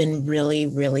just been really,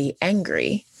 really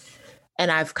angry.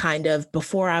 And I've kind of,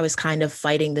 before I was kind of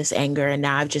fighting this anger, and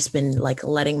now I've just been like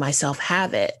letting myself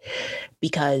have it,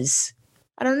 because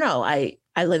I don't know, I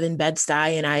live in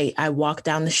Bed-Stuy, and I walk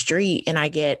down the street and I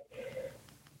get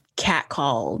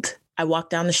catcalled. I walk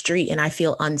down the street and I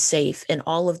feel unsafe. And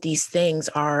all of these things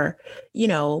are, you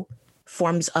know,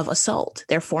 forms of assault.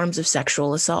 They're forms of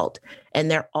sexual assault.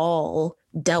 And they're all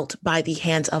dealt by the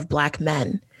hands of Black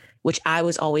men, which I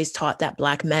was always taught that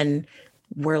Black men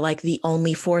were like the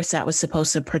only force that was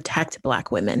supposed to protect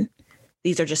Black women.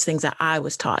 These are just things that I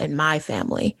was taught in my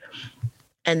family.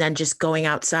 And then just going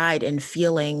outside and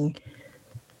feeling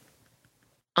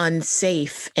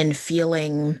unsafe and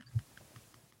feeling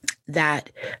that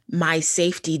my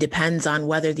safety depends on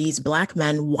whether these Black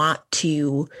men want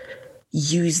to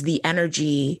use the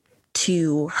energy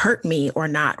to hurt me or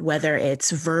not, whether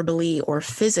it's verbally or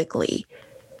physically.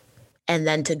 And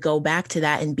then to go back to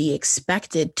that and be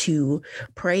expected to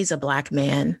praise a Black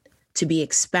man, to be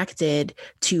expected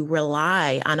to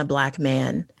rely on a Black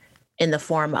man in the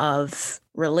form of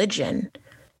religion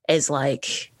is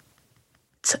like,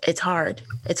 it's hard.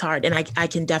 It's hard. And I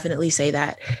can definitely say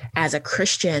that as a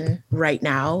Christian right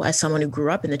now, as someone who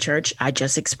grew up in the church, I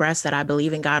just expressed that I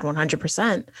believe in God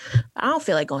 100%. I don't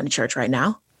feel like going to church right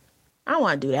now. I don't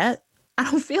want to do that. I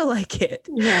don't feel like it.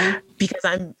 Yeah. Because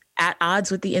I'm at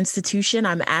odds with the institution.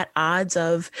 I'm at odds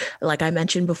of, like I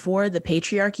mentioned before, the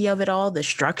patriarchy of it all, the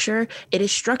structure. It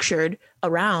is structured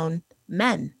around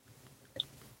men.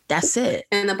 That's it.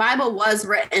 And the Bible was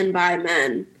written by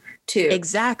men too.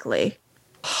 Exactly.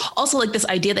 Also, like this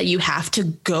idea that you have to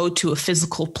go to a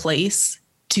physical place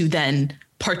to then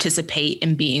participate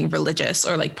in being religious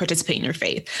or like participate in your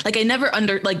faith. Like I never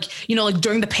like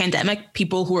during the pandemic,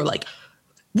 people who are like,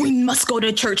 we must go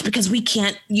to church because we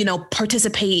can't,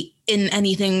 participate in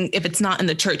anything if it's not in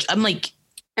the church. I'm like,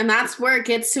 and that's where it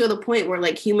gets to the point where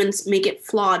like humans make it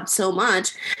flawed so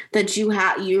much that you'd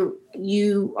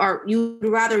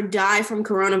rather die from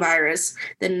coronavirus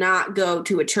than not go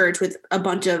to a church with a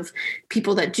bunch of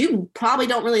people that you probably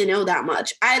don't really know that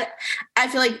much. I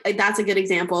feel like that's a good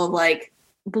example of like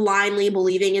blindly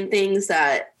believing in things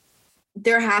that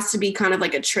there has to be kind of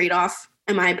like a trade-off,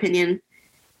 in my opinion.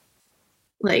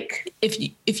 Like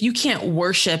if you can't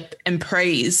worship and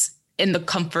praise in the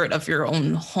comfort of your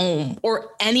own home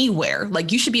or anywhere,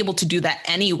 like you should be able to do that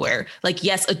anywhere. Like,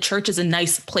 yes, a church is a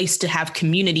nice place to have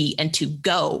community and to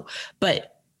go,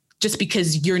 but just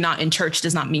because you're not in church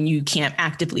does not mean you can't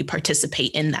actively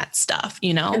participate in that stuff,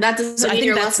 And that doesn't mean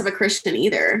you're less of a Christian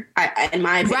either, in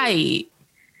my opinion.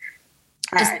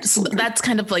 Right. So that's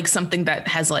kind of like something that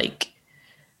has like,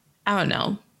 I don't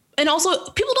know. And also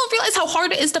people don't realize how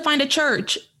hard it is to find a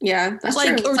church. Yeah, that's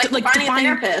like, true. Or it's like finding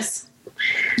a therapist.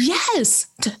 Yes.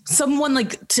 Someone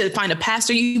like to find a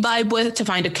pastor you vibe with, to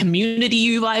find a community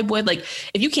you vibe with. Like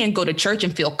if you can't go to church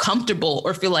and feel comfortable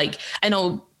or feel like, I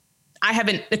know I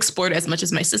haven't explored as much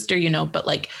as my sister, but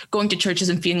like going to churches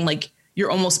and feeling like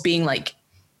you're almost being like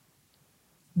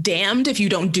damned if you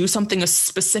don't do something a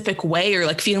specific way, or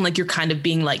like feeling like you're kind of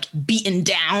being like beaten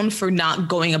down for not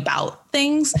going about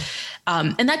things.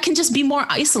 And that can just be more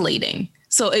isolating.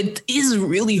 So it is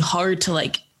really hard to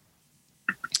like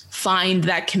find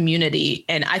that community.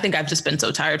 And I think I've just been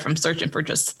so tired from searching for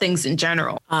just things in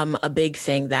general. A big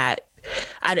thing that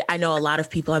I know a lot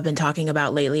of people have been talking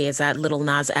about lately is that Lil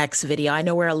Nas X video. I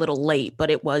know we're a little late,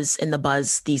 but it was in the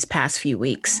buzz these past few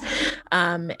weeks.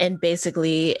 And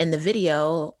basically in the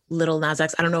video, Lil Nas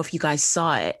X, I don't know if you guys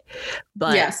saw it,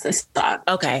 but yes, I saw it.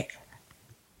 Okay.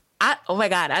 Oh my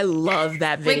God, I love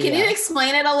that video. Wait, can you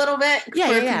explain it a little bit for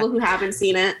people who haven't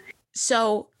seen it?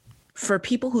 So for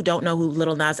people who don't know who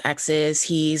Lil Nas X is,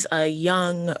 he's a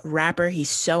young rapper. He's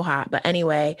so hot. But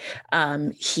anyway,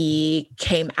 he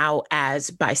came out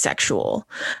as bisexual.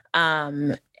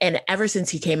 And ever since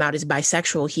he came out as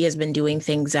bisexual, he has been doing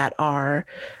things that are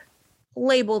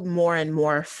labeled more and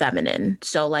more feminine.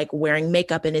 So like wearing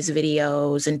makeup in his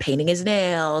videos and painting his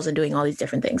nails and doing all these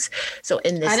different things. So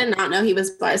in this, I did not know he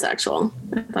was bisexual.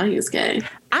 I thought he was gay.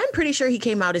 I'm pretty sure he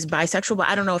came out as bisexual, but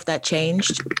I don't know if that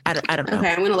changed. I don't know.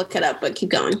 Okay, I'm going to look it up, but keep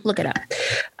going. Look it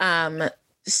up.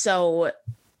 So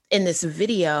in this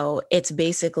video, it's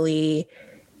basically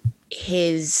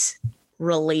his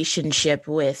relationship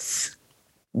with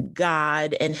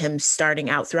God and him starting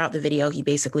out throughout the video. He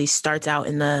basically starts out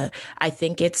in I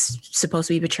think it's supposed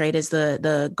to be portrayed as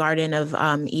the Garden of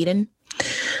Eden.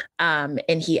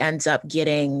 And he ends up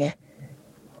getting,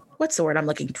 what's the word I'm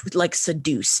looking for? Like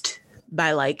seduced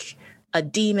by like a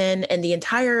demon. And the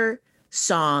entire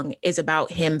song is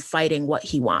about him fighting what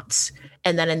he wants.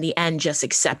 And then in the end, just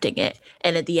accepting it.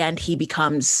 And at the end, he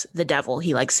becomes the devil.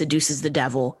 He like seduces the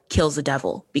devil, kills the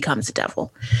devil, becomes the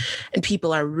devil. And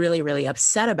people are really, really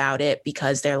upset about it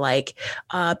because they're like,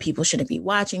 people shouldn't be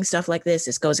watching stuff like this.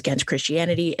 This goes against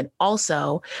Christianity. And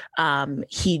also,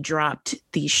 he dropped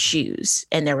these shoes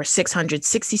and there were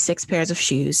 666 pairs of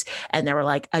shoes. And there were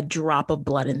like a drop of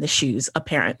blood in the shoes,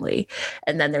 apparently.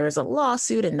 And then there was a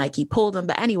lawsuit and Nike pulled them.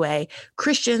 But anyway,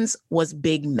 Christians was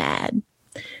big mad.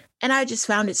 And I just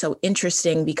found it so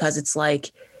interesting because it's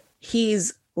like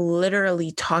he's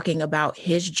literally talking about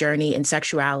his journey in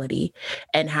sexuality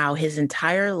and how his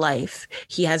entire life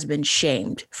he has been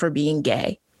shamed for being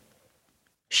gay.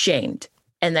 Shamed.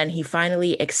 And then he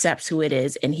finally accepts who it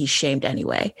is and he's shamed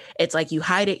anyway. It's like you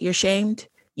hide it, you're shamed.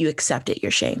 You accept it,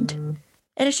 you're shamed.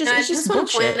 And it's just, I just want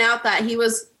to point out that he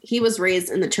was raised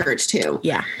in the church too.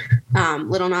 Yeah.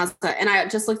 Lil Nas, and I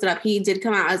just looked it up. He did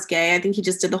come out as gay. I think he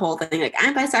just did the whole thing like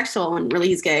I'm bisexual and really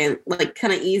he's gay and like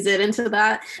kind of ease it into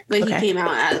that. But he came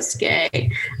out as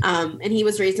gay. And he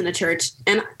was raised in a church.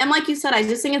 And like you said, I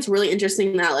just think it's really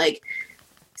interesting that like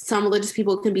some religious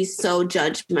people can be so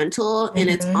judgmental and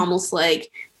it's almost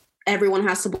like everyone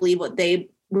has to believe what they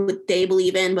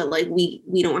believe in, but like we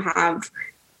don't have.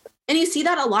 And you see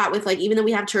that a lot with like, even though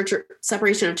we have church or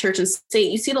separation of church and state,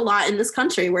 you see it a lot in this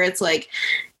country where it's like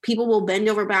people will bend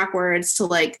over backwards to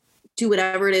like do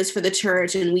whatever it is for the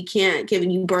church. And we can't give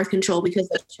you birth control because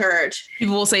of the church.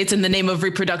 People will say it's in the name of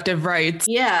reproductive rights.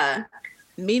 Yeah.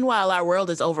 Meanwhile, our world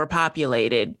is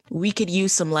overpopulated. We could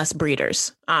use some less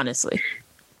breeders, honestly.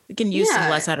 We can use some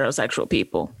less heterosexual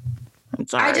people. I'm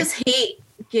sorry. I just hate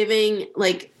giving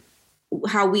like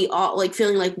how we all like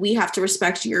feeling like we have to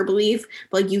respect your belief,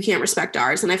 but like you can't respect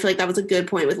ours. And I feel like that was a good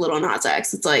point with Lil Nas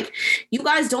X. It's like, you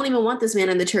guys don't even want this man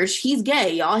in the church. He's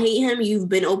gay. Y'all hate him. You've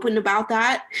been open about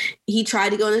that. He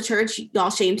tried to go in the church. Y'all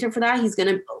shamed him for that. He's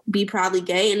going to be proudly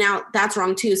gay. And now that's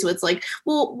wrong too. So it's like,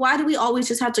 well, why do we always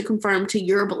just have to conform to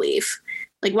your belief?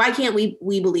 Like, why can't we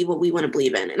believe what we want to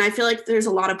believe in? And I feel like there's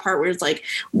a lot of part where it's like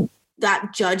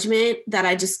that judgment that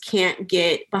I just can't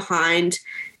get behind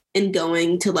in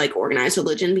going to like organized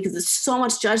religion because it's so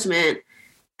much judgment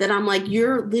that I'm like,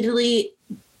 you're literally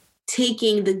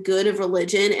taking the good of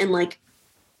religion and like,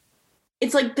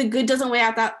 it's like the good doesn't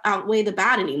outweigh the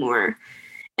bad anymore.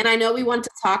 And I know we want to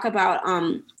talk about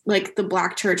like the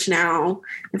Black church now,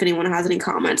 if anyone has any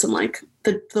comments on like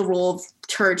the role of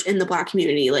church in the Black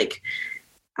community, like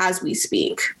as we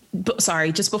speak.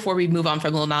 Sorry, just before we move on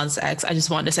from Lil Nas X, I just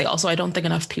wanted to say also, I don't think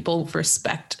enough people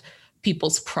respect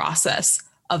people's process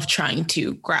of trying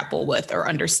to grapple with or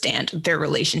understand their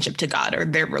relationship to God or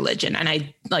their religion. And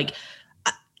I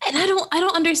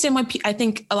don't understand why I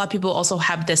think a lot of people also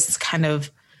have this kind of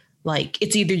like,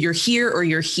 it's either you're here or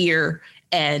you're here.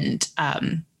 And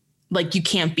like, you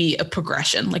can't be a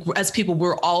progression. Like as people,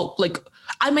 we're all like,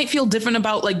 I might feel different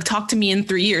about like, talk to me in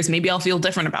 3 years. Maybe I'll feel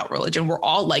different about religion. We're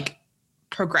all like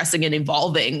progressing and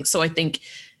evolving. So I think,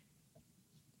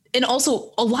 and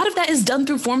also a lot of that is done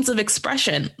through forms of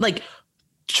expression. Like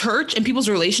church and people's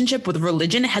relationship with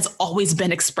religion has always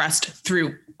been expressed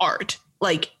through art.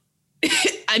 Like,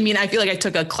 I mean, I feel like I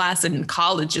took a class in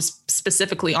college just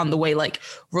specifically on the way like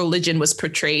religion was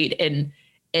portrayed in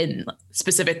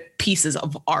specific pieces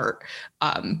of art.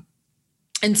 And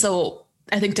so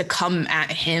I think to come at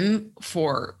him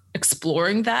for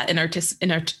exploring that in an artistic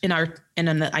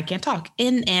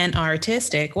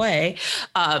way,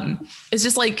 is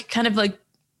just like kind of like,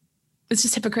 it's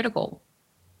just hypocritical.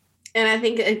 And I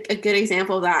think a good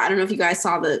example of that, I don't know if you guys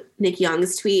saw the Nick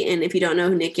Young's tweet, and if you don't know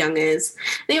who Nick Young is,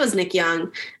 I think it was Nick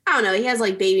Young. I don't know. He has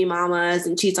like baby mamas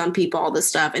and cheats on people, all this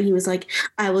stuff. And he was like,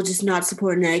 I will just not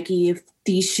support Nike if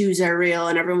these shoes are real.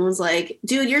 And everyone was like,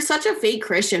 dude, you're such a fake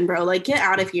Christian, bro. Like, get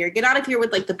out of here. Get out of here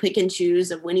with like the pick and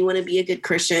choose of when you want to be a good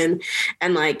Christian.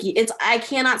 And like, I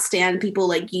cannot stand people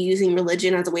like using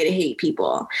religion as a way to hate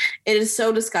people. It is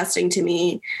so disgusting to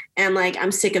me. And like,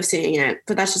 I'm sick of seeing it,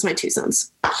 but that's just my 2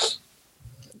 cents.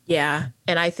 Yeah.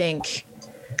 And I think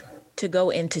to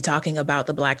go into talking about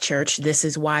the Black church, this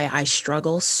is why I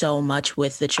struggle so much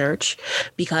with the church,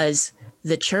 because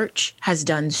the church has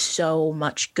done so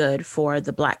much good for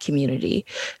the Black community.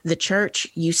 The church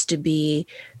used to be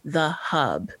the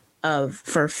hub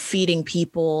for feeding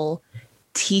people,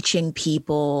 teaching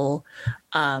people,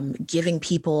 giving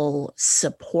people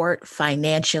support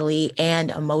financially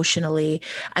and emotionally.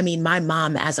 I mean, my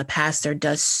mom as a pastor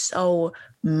does so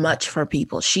much for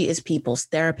people. She is people's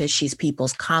therapist. She's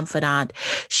people's confidant.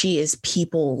 She is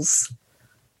people's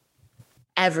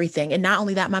everything. And not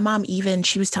only that, my mom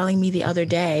she was telling me the other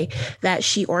day that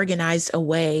she organized a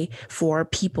way for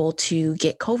people to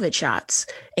get COVID shots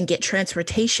and get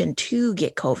transportation to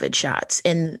get COVID shots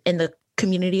in the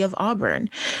community of Auburn.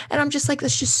 And I'm just like,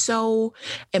 that's just so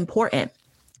important.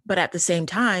 But at the same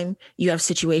time, you have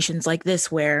situations like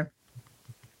this where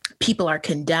people are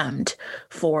condemned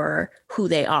for who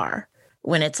they are,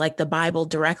 when it's like the Bible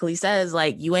directly says,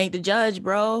 like, you ain't the judge,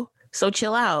 bro. So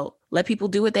chill out. Let people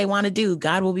do what they want to do.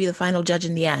 God will be the final judge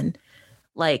in the end.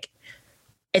 Like,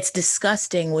 it's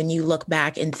disgusting when you look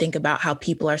back and think about how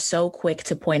people are so quick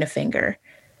to point a finger,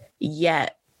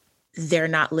 yet they're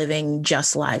not living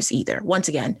just lives either. Once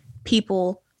again,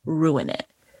 people ruin it.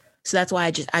 So that's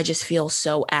why I just feel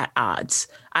so at odds.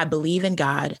 I believe in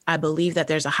God. I believe that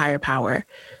there's a higher power,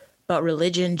 but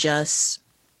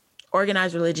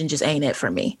organized religion just ain't it for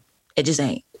me. It just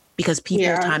ain't, because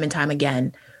people time and time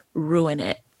again ruin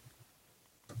it.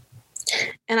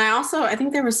 And I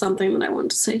think there was something that I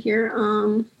wanted to say here.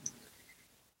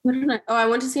 I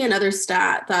went to see another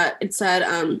stat that it said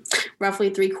roughly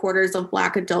 3/4 of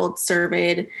Black adults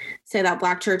surveyed say that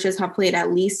Black churches have played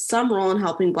at least some role in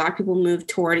helping Black people move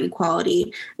toward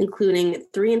equality, including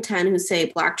 3 in 10 who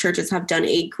say Black churches have done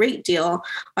a great deal,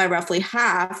 while roughly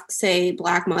half say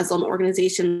Black Muslim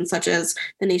organizations such as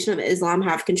the Nation of Islam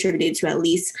have contributed to at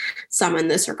least some in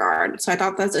this regard. So I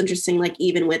thought that's interesting, like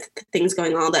even with things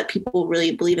going on, that people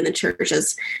really believe in the church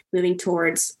as moving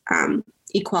towards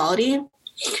equality,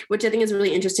 which I think is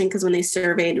really interesting, because when they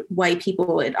surveyed white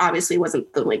people, it obviously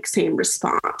wasn't the same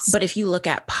response. But if you look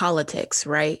at politics,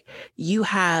 right, you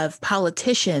have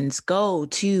politicians go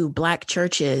to Black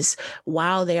churches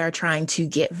while they are trying to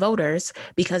get voters,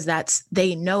 because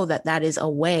they know that is a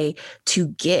way to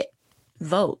get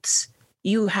votes.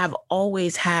 You have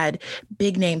always had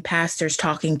big name pastors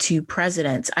talking to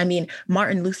presidents. I mean,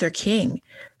 Martin Luther King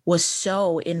was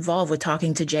so involved with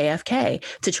talking to JFK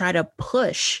to try to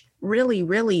really,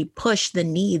 really push the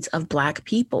needs of Black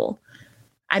people.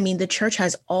 I mean, the church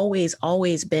has always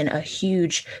been a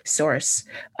huge source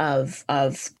of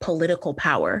political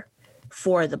power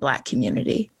for the Black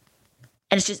community.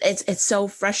 And it's so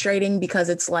frustrating, because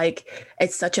it's like,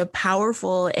 it's such a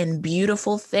powerful and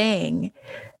beautiful thing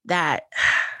that,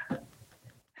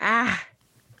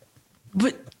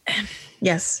 But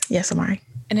yes, Amari.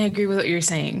 And I agree with what you're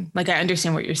saying. Like, I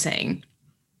understand what you're saying,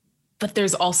 but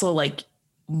there's also like,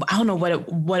 I don't know what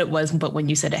it was, but when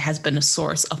you said it has been a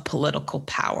source of political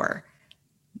power,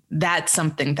 that's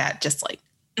something that just like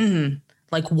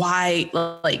why,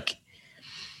 like,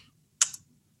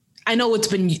 I know it's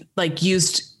been like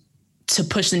used to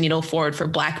push the needle forward for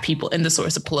Black people in the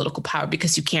source of political power,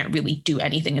 because you can't really do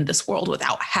anything in this world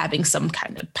without having some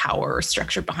kind of power or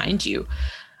structure behind you.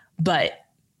 But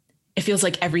it feels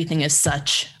like everything is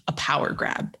such a power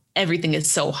grab. Everything is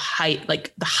so high,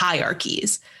 like the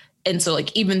hierarchies. And so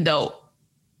like, even though,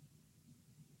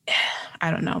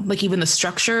 I don't know, like even the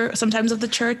structure sometimes of the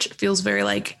church feels very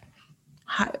like,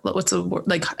 what's the word?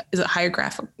 Like, is it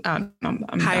hierarchical?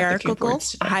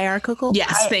 Hierarchical?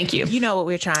 Yes, thank you. You know what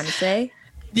we're trying to say.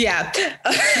 Yeah.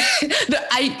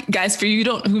 Guys,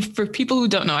 for people who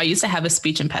don't know, I used to have a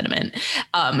speech impediment.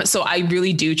 So I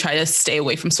really do try to stay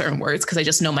away from certain words, because I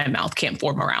just know my mouth can't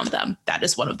form around them. That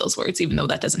is one of those words, even though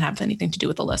that doesn't have anything to do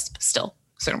with a lisp. Still,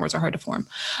 certain words are hard to form.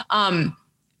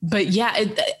 But yeah,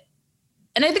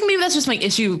 and I think maybe that's just my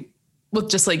issue with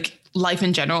just like life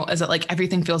in general, is that like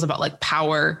everything feels about like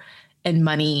power and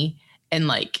money and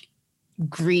like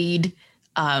greed.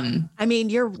 I mean,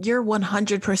 you're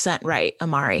 100% right,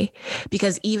 Amari,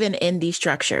 because even in these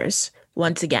structures,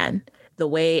 once again, the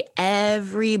way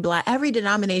every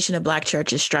denomination of Black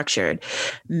church is structured,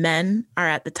 men are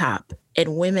at the top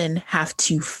and women have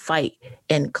to fight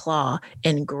and claw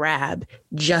and grab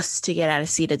just to get at a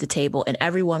seat at the table. And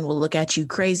everyone will look at you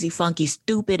crazy, funky,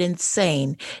 stupid,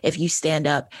 insane if you stand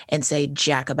up and say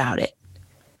jack about it.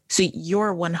 So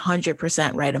you're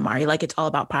 100% right, Amari. Like, it's all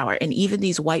about power. And even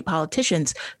these white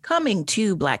politicians coming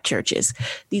to Black churches,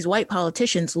 these white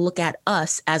politicians look at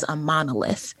us as a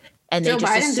monolith. And they Joe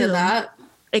just Biden assume, did that.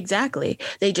 Exactly.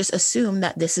 They just assume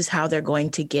that this is how they're going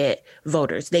to get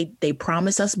voters. They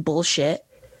promise us bullshit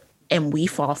and we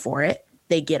fall for it.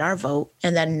 They get our vote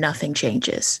and then nothing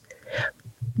changes.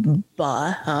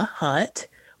 But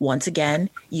once again,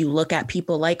 you look at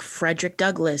people like Frederick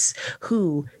Douglass,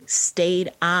 who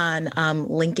stayed on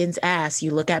Lincoln's ass.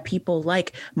 You look at people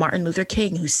like Martin Luther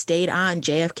King, who stayed on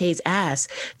JFK's ass.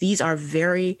 These are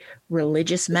very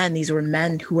religious men. These were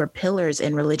men who were pillars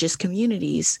in religious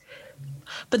communities.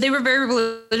 But they were very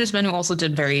religious men who also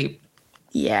did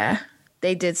Yeah,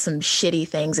 they did some shitty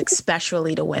things,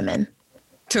 especially to women.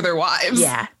 To their wives.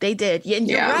 Yeah, they did. Yeah, and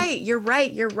you're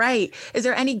right. Is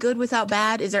there any good without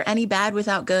bad? Is there any bad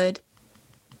without good?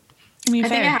 I mean, I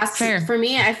think it has to, for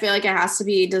me, I feel like it has to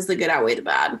be, does the good outweigh the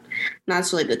bad? And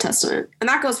that's really the testament. And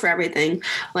that goes for everything.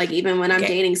 Like, even when I'm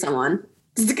dating someone,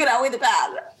 does the good outweigh the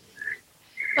bad?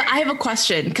 But I have a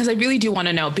question, because I really do want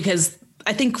to know, because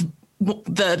I think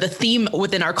the theme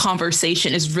within our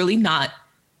conversation is really not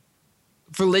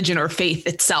religion or faith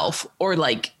itself, or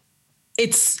like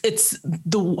it's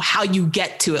the how you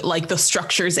get to it, like the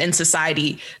structures in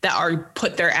society that are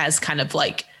put there as kind of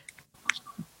like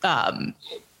the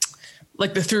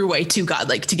throughway to God.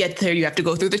 Like, to get there, you have to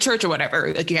go through the church or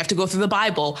whatever. Like, you have to go through the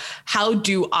Bible. How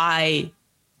do I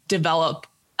develop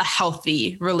a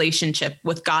healthy relationship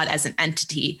with God as an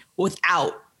entity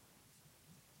without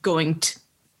going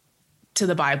to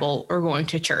the Bible or going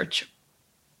to church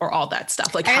or all that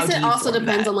stuff? Like, I how guess do it you also form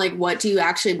depends that? on like what do you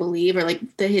actually believe, or like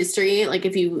the history. Like,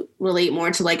 if you relate more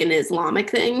to like an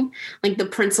Islamic thing, like the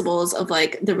principles of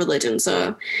like the religion.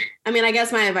 So, I mean, I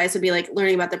guess my advice would be like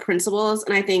learning about the principles.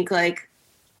 And I think like,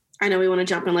 I know we want to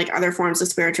jump in like other forms of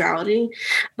spirituality,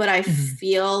 but I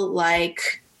feel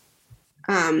like,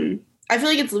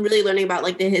 it's really learning about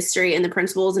like the history and the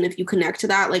principles. And if you connect to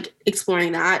that, like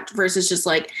exploring that versus just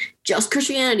like just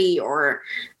Christianity or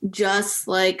just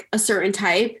like a certain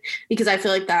type, because I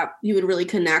feel like that you would really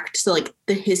connect to like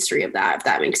the history of that, if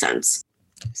that makes sense.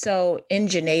 So in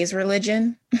Janae's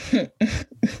religion,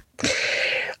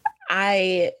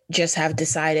 I just have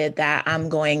decided that I'm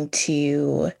going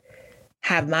to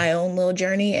have my own little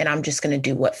journey and I'm just going to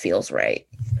do what feels right.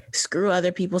 Screw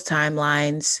other people's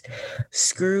timelines.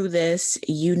 Screw this.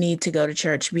 You need to go to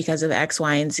church because of X,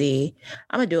 Y, and Z.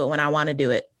 I'm going to do it when I want to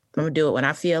do it. I'm going to do it when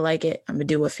I feel like it. I'm going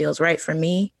to do what feels right for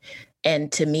me.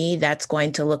 And to me, that's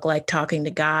going to look like talking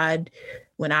to God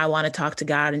when I want to talk to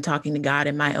God and talking to God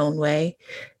in my own way.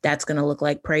 That's going to look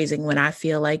like praising when I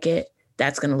feel like it.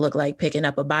 That's going to look like picking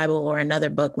up a Bible or another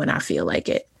book when I feel like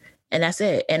it. And that's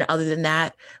it. And other than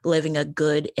that, living a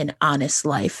good and honest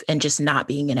life and just not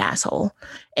being an asshole.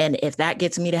 And if that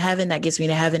gets me to heaven, that gets me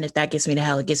to heaven. If that gets me to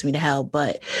hell, it gets me to hell.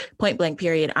 But point blank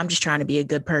period, I'm just trying to be a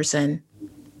good person.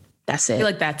 That's it. I feel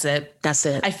like that's it. That's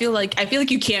it. I feel like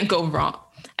you can't go wrong.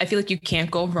 I feel like you can't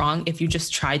go wrong if you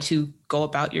just try to go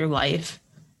about your life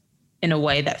in a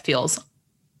way that feels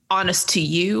honest to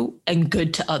you and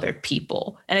good to other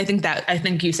people. And I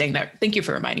think you saying that, thank you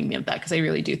for reminding me of that, because I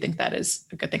really do think that is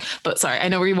a good thing. But sorry, I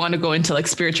know we want to go into like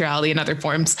spirituality and other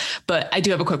forms, but I do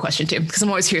have a quick question too, because I'm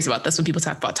always curious about this when people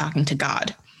talk about talking to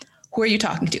God. Who are you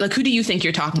talking to? Like, who do you think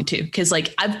you're talking to? Because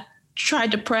like I've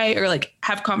tried to pray or like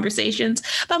have conversations,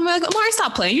 but I'm like, Amari,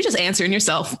 stop playing. You're just answering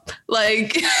yourself.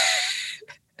 Like,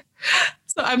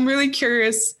 so I'm really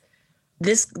curious.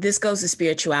 This goes to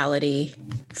spirituality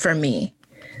for me.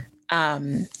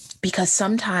 Because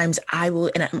sometimes I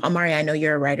will, and Amari, I know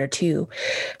you're a writer too.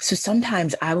 So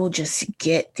sometimes I will just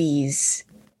get this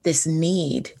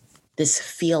need, this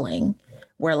feeling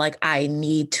where like I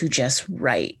need to just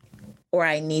write or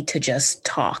I need to just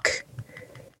talk.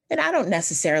 And I don't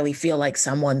necessarily feel like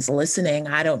someone's listening.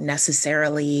 I don't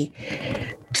necessarily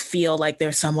feel like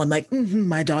there's someone like,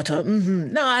 my daughter.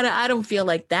 No, I don't feel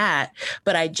like that.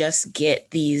 But I just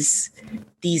get these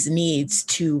needs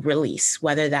to release,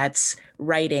 whether that's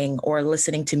writing or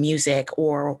listening to music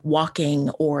or walking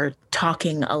or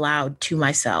talking aloud to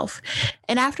myself.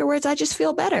 And afterwards, I just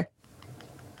feel better.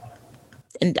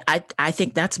 And I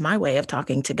think that's my way of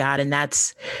talking to God, and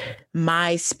that's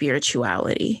my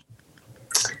spirituality.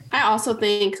 I also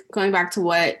think, going back to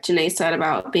what Janae said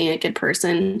about being a good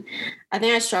person, I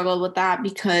think I struggled with that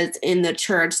because in the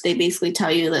church, they basically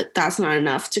tell you that that's not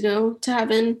enough to go to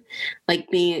heaven. Like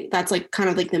that's like kind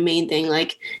of like the main thing.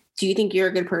 Like, do you think you're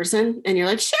a good person? And you're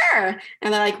like, sure.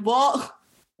 And they're like, well,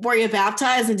 were you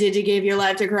baptized and did you give your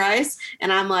life to Christ?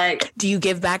 And I'm like, do you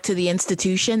give back to the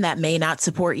institution that may not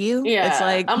support you? Yeah. It's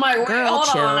like, I'm like, wait, hold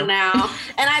chill. on now.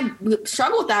 And I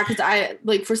struggle with that because I,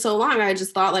 like, for so long, I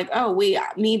just thought like, oh, wait,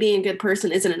 me being a good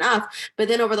person isn't enough. But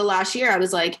then over the last year, I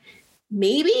was like,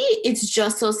 maybe it's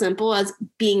just so simple as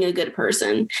being a good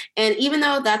person. And even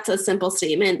though that's a simple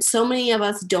statement, so many of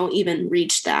us don't even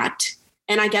reach that.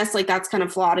 And I guess like that's kind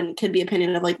of flawed and could be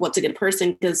opinion of like what's a good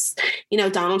person, because, you know,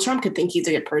 Donald Trump could think he's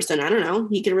a good person. I don't know.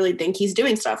 He could really think he's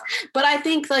doing stuff. But I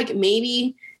think like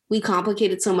maybe we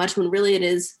complicate it so much when really it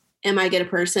is, am I a good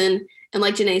person? And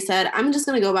like Janae said, I'm just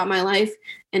going to go about my life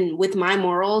and with my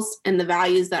morals and the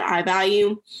values that I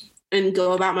value and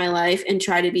go about my life and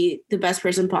try to be the best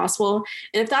person possible.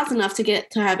 And if that's enough to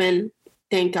get to heaven,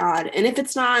 thank God. And if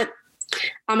it's not,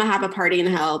 I'm going to have a party in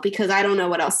hell because I don't know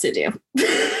what else to do.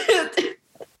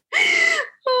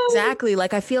 Exactly.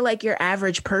 Like, I feel like your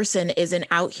average person isn't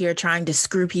out here trying to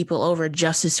screw people over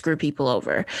just to screw people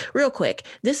over. Real quick,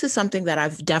 this is something that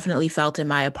I've definitely felt in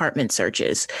my apartment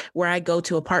searches, where I go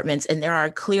to apartments and there are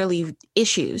clearly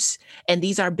issues. And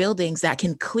these are buildings that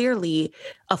can clearly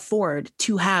afford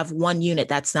to have one unit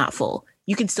that's not full.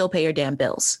 You can still pay your damn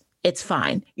bills. It's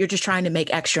fine. You're just trying to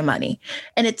make extra money.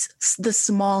 And it's the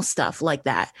small stuff like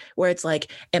that, where it's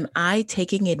like, am I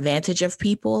taking advantage of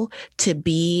people to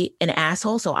be an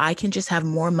asshole so I can just have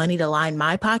more money to line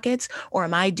my pockets? Or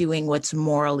am I doing what's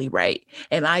morally right?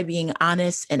 Am I being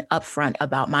honest and upfront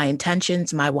about my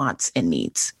intentions, my wants and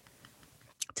needs?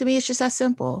 To me, it's just that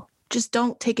simple. Just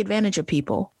don't take advantage of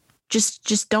people.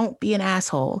 Just don't be an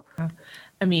asshole.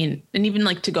 I mean, and even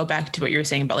like to go back to what you were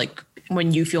saying about like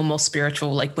when you feel most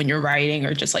spiritual, like when you're writing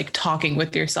or just like talking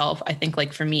with yourself, I think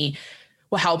like for me,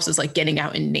 what helps is like getting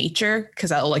out in nature,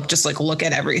 because I'll like just like look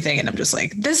at everything and I'm just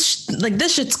like, this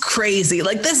shit's crazy.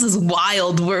 Like, this is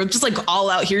wild. We're just like all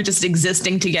out here just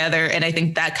existing together. And I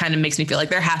think that kind of makes me feel like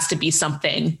there has to be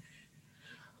something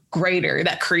greater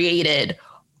that created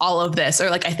all of this. Or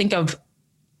like I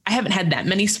haven't had that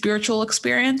many spiritual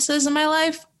experiences in my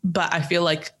life, but I feel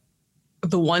like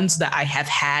the ones that I have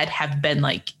had have been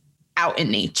like out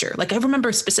in nature. Like I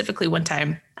remember specifically one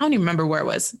time, I don't even remember where it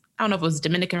was. I don't know if it was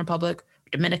Dominican Republic,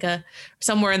 Dominica,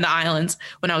 somewhere in the islands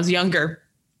when I was younger.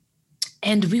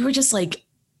 And we were just like,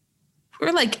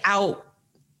 out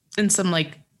in some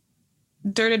like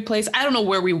dirted place. I don't know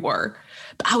where we were,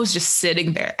 but I was just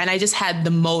sitting there and I just had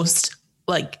the most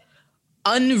like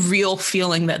unreal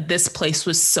feeling that this place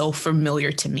was so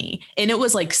familiar to me. And it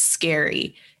was like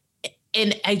scary.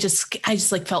 And I just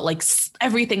like felt like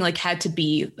everything like had to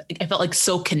be, I felt like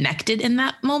so connected in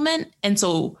that moment. And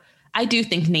so I do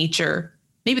think nature,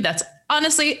 maybe that's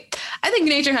honestly, I think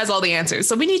nature has all the answers.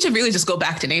 So we need to really just go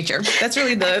back to nature. That's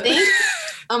really the thing.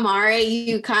 Amari,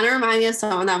 you kind of remind me of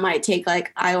someone that might take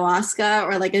like ayahuasca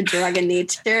or like a drug in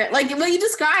nature. Like what you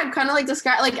described,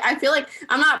 like, I feel like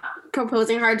I'm not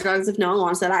proposing hard drugs if no one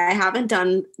wants that. I haven't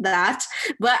done that,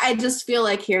 but I just feel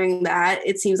like hearing that,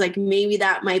 it seems like maybe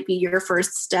that might be your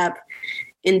first step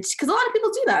into, because a lot of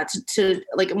people do that to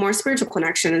like a more spiritual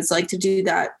connection. It's like to do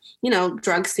that, you know,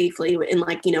 drugs safely in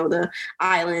like, you know, the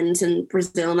islands and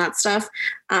Brazil and that stuff.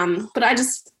 But I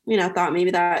just, you know, thought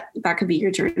maybe that could be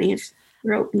your journey.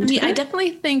 I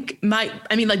definitely think my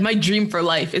dream for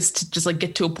life is to just like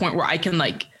get to a point where I can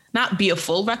like not be a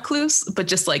full recluse, but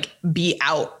just like be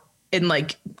out and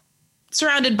like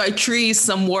surrounded by trees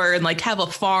somewhere and like have a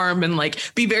farm and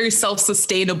like be very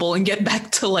self-sustainable and get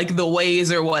back to like the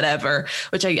ways or whatever,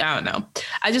 which I don't know.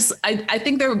 I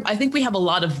think we have a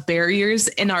lot of barriers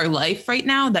in our life right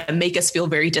now that make us feel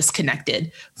very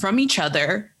disconnected from each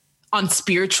other on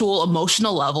spiritual,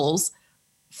 emotional levels,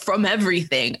 from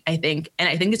everything, I think. And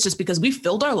I think it's just because we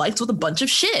filled our lives with a bunch of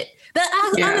shit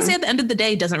that honestly at the end of the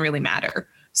day doesn't really matter.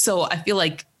 So I feel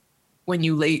like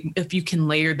if you can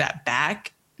layer that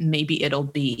back, maybe it'll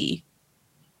be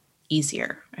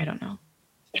easier. I don't know.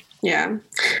 Yeah.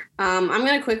 I'm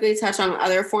going to quickly touch on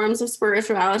other forms of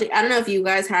spirituality. I don't know if you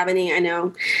guys have any. I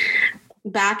know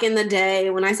back in the day,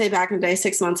 when I say back in the day,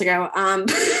 6 months ago,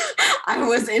 I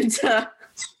was into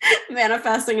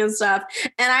manifesting and stuff.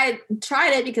 And I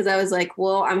tried it because I was like,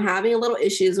 well, I'm having a little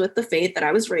issues with the faith that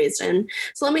I was raised in.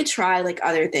 So let me try like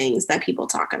other things that people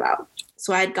talk about.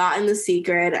 So I had gotten The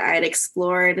Secret. I had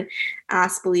explored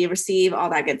Ask, Believe, Receive, all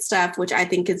that good stuff, which I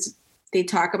think is they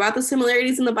talk about the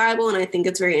similarities in the Bible. And I think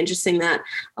it's very interesting that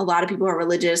a lot of people who are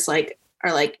religious, like,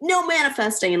 are like, no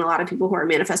manifesting. And a lot of people who are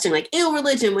manifesting, like, ew,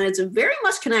 religion, when it's very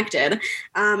much connected.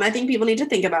 I think people need to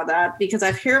think about that, because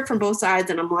I've heard from both sides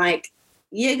and I'm like,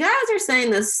 you guys are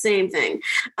saying the same thing.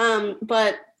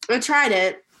 But I tried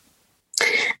it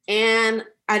and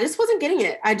I just wasn't getting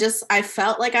it. I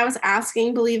felt like I was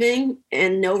asking, believing,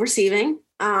 and no receiving.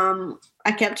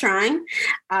 I kept trying.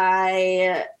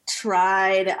 I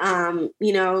tried,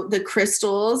 the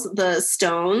crystals, the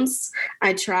stones.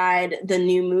 I tried the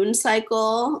new moon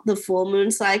cycle, the full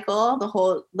moon cycle, the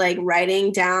whole, like,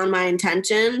 writing down my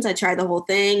intentions. I tried the whole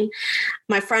thing.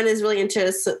 My friend is really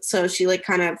into, so she, like,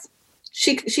 kind of,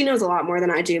 she knows a lot more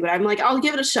than I do, but I'm like, I'll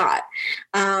give it a shot.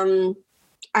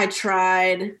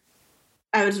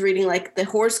 I was reading, like, the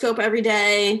horoscope every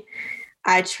day.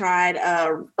 I tried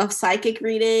a psychic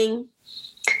reading.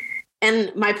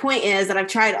 And my point is that I've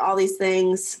tried all these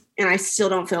things and I still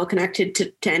don't feel connected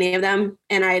to any of them.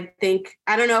 And I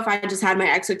don't know if I just had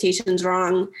my expectations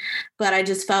wrong, but I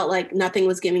just felt like nothing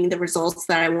was giving the results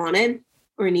that I wanted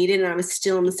or needed. And I was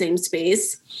still in the same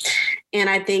space. And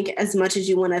I think as much as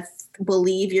you want to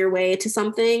believe your way to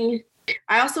something,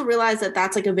 I also realized that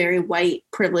that's, like, a very white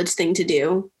privileged thing to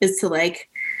do, is to, like,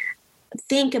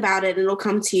 think about it and it'll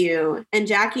come to you. And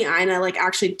Jackie Ina, like,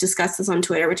 actually discussed this on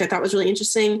Twitter, which I thought was really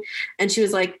interesting. And she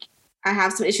was like, I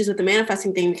have some issues with the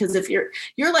manifesting thing, because if you're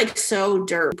like so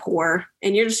dirt poor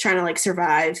and you're just trying to, like,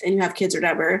 survive and you have kids or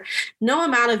whatever, no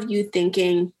amount of you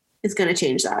thinking is going to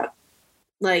change that.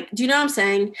 Like, do you know what I'm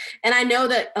saying? And I know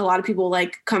that a lot of people,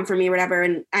 like, come for me or whatever.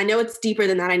 And I know it's deeper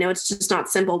than that. I know it's just not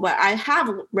simple, but I have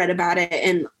read about it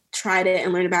and tried it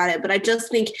and learned about it. But I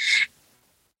just think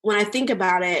when I think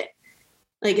about it,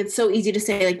 like, it's so easy to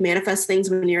say, like, manifest things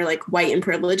when you're, like, white and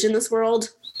privileged in this world.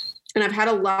 And I've had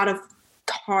a lot of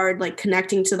hard, like,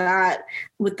 connecting to that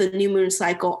with the new moon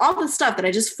cycle, all this stuff that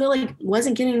I just feel like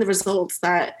wasn't getting the results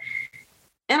that,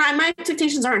 and my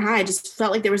expectations aren't high. I just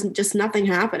felt like there was just nothing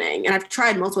happening. And I've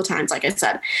tried multiple times, like I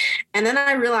said. And then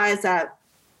I realized that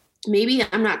maybe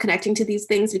I'm not connecting to these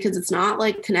things because it's not,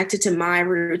 like, connected to my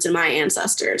roots and my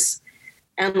ancestors.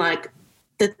 And, like,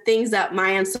 the things that my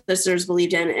ancestors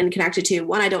believed in and connected to,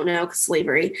 one, I don't know, because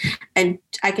slavery, and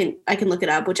I can look it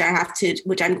up, which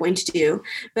I'm going to do.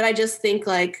 But I just think,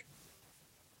 like,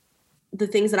 the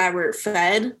things that I were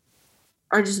fed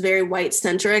are just very white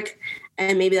centric.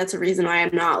 And maybe that's a reason why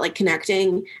I'm not, like,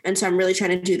 connecting. And so I'm really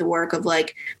trying to do the work of,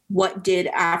 like, what did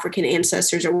African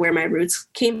ancestors or where my roots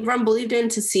came from believed in,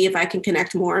 to see if I can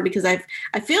connect more, because I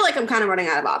feel like I'm kind of running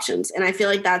out of options. And I feel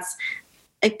like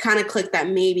it kind of clicked that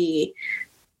maybe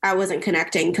I wasn't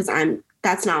connecting because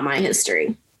that's not my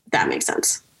history. If that makes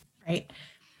sense. Right.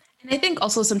 And I think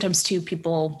also sometimes too,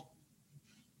 people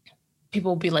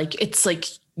will be like, it's like,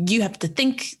 you have to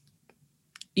think,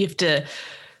 you have to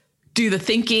do the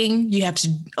thinking, you have to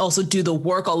also do the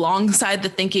work alongside the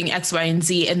thinking, X, Y, and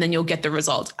Z, and then you'll get the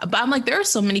result. But I'm like, there are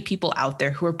so many people out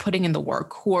there who are putting in the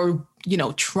work, who are,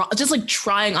 just like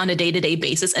trying on a day-to-day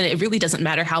basis. And it really doesn't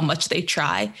matter how much they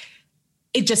try.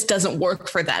 It just doesn't work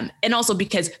for them. And also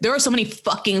because there are so many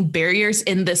fucking barriers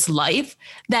in this life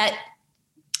that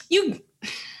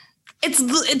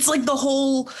it's like the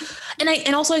whole,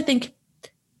 and also I think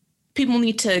people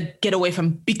need to get away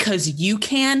from because you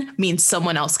can means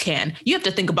someone else can. You have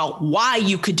to think about why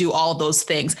you could do all those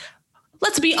things.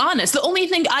 Let's be honest. The only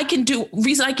reason I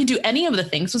can do any of the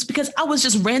things was because I was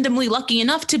just randomly lucky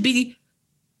enough to be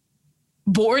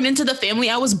born into the family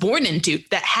I was born into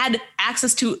that had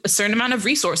access to a certain amount of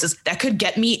resources that could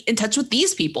get me in touch with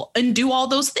these people and do all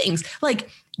those things. Like,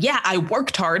 yeah, I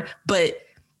worked hard, but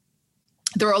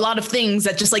there are a lot of things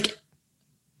that just, like,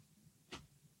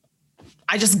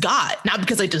 I just got, not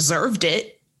because I deserved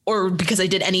it or because I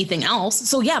did anything else.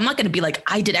 So yeah, I'm not going to be like,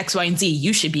 I did X, Y, and Z.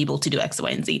 You should be able to do X, Y,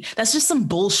 and Z. That's just some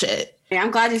bullshit. Yeah,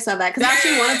 I'm glad you said that because I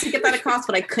actually wanted to get that across,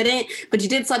 but I couldn't. But you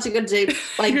did such a good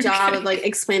job of, like,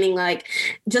 explaining, like,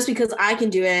 just because I can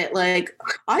do it, like,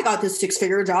 I got this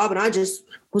 6-figure job and I just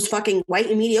was fucking white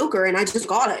and mediocre and I just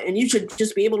got it, and you should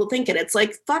just be able to think it. It's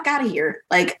like, fuck out of here.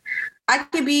 Like, I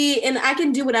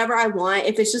can do whatever I want.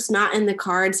 If it's just not in the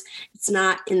cards, it's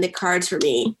not in the cards for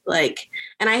me. Like,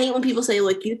 and I hate when people say,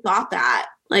 like, you thought that.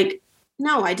 Like,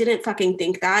 no, I didn't fucking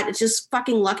think that. It's just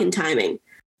fucking luck and timing.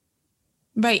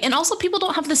 Right. And also people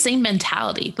don't have the same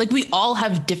mentality. Like, we all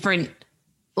have different,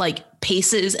 like,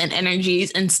 paces and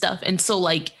energies and stuff. And so,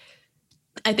 like,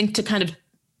 I think to kind of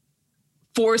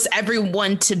force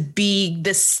everyone to be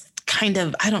this kind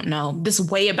of, I don't know, this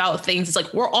way about things, it's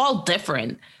like, we're all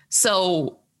different.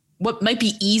 So what might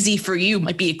be easy for you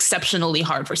might be exceptionally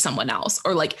hard for someone else,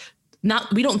 or, like,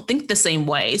 we don't think the same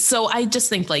way. So I just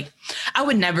think like, I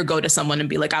would never go to someone and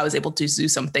be like, I was able to do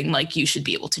something, like you should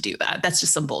be able to do that. That's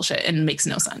just some bullshit and makes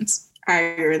no sense. I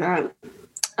agree with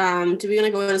that. Do we want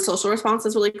to go into social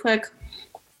responses really quick?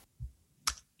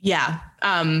 Yeah.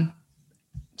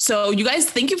 So you guys,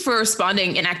 thank you for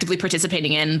responding and actively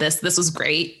participating in this. This was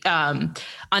great. On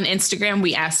Instagram,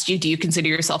 we asked you, do you consider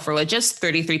yourself religious?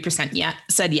 33%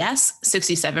 said yes,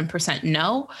 67%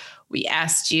 no. We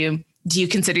asked you, do you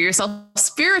consider yourself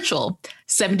spiritual?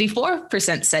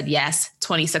 74% said yes,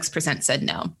 26% said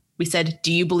no. We said,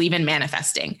 do you believe in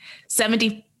manifesting?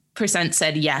 70%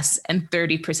 said yes, and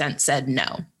 30% said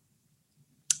no.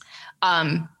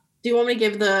 Do you want me to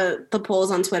give the polls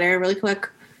on Twitter really quick?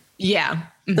 Yeah.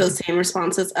 Those same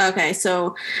responses. Okay.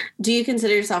 So do you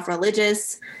consider yourself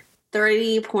religious?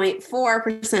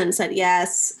 30.4% said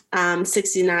yes.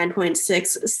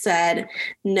 69.6% said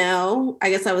no. I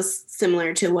guess that was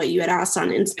similar to what you had asked on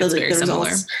the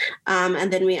results.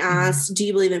 And then we asked, do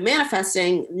you believe in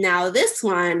manifesting? Now this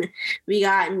one, we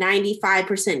got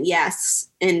 95% yes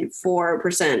and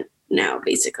 4% no,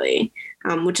 basically.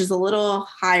 Which is a little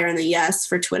higher in the yes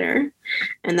for Twitter.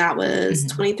 And that was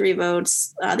 23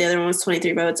 votes. The other one was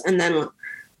 23 votes. And then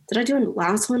did I do a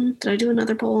last one? Did I do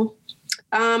another poll?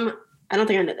 I don't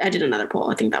think I did another poll.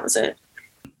 I think that was it.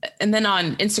 And then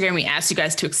on Instagram, we asked you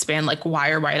guys to expand like why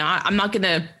or why not. I'm not going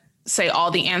to say all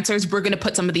the answers. We're going to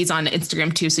put some of these on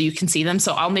Instagram too, so you can see them.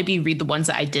 So I'll maybe read the ones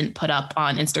that I didn't put up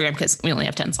on Instagram because we only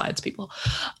have 10 slides, people.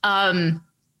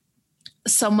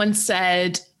 Someone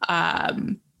said,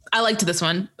 I liked this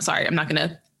one. Sorry, I'm not going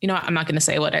to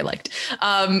say what I liked.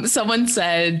 Someone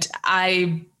said,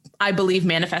 I believe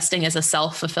manifesting is a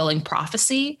self-fulfilling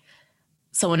prophecy.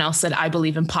 Someone else said, I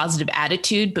believe in positive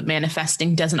attitude, but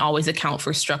manifesting doesn't always account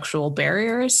for structural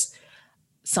barriers.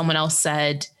 Someone else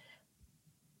said,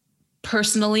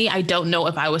 personally, I don't know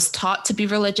if I was taught to be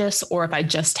religious or if I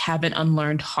just haven't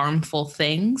unlearned harmful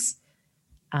things.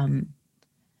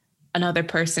 Another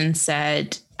person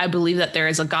said, I believe that there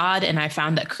is a God, and I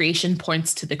found that creation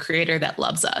points to the creator that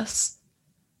loves us.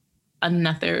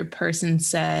 Another person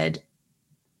said,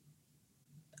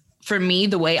 for me,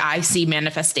 the way I see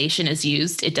manifestation is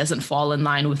used, it doesn't fall in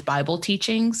line with Bible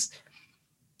teachings.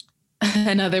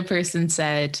 Another person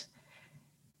said,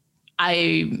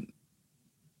 I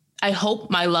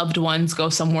hope my loved ones go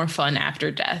somewhere fun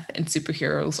after death, and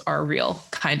superheroes are real,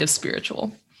 kind of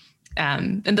spiritual.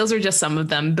 And those are just some of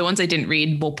them. The ones I didn't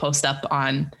read, we'll post up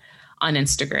on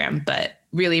Instagram, but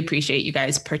really appreciate you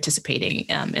guys participating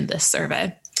in this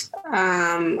survey.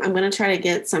 I'm going to try to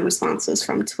get some responses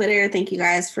from Twitter. Thank you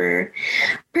guys for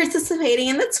participating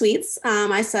in the tweets.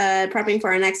 I said, prepping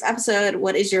for our next episode,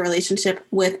 what is your relationship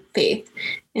with faith?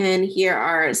 And here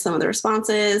are some of the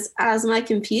responses as my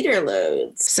computer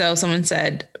loads. So someone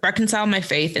said, reconcile my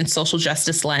faith and social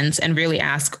justice lens and really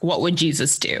ask, what would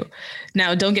Jesus do?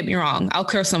 Now, don't get me wrong. I'll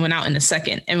curse someone out in a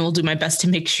second, and we'll do my best to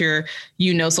make sure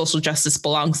social justice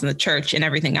belongs in the church and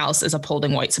everything else is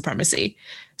upholding white supremacy.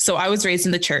 So I was raised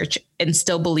in the church and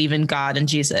still believe in God and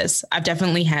Jesus. I've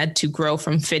definitely had to grow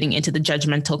from fitting into the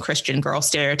judgmental Christian girl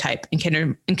stereotype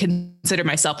and consider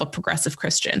myself a progressive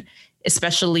Christian,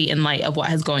 especially in light of what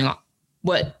is going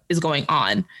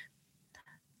on.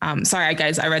 Sorry,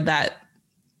 guys, I read that.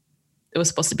 It was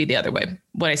supposed to be the other way.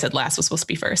 What I said last was supposed to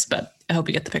be first, but I hope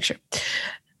you get the picture.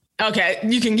 Okay,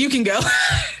 you can go.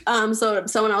 So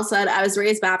someone else said, I was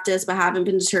raised Baptist, but haven't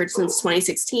been to church since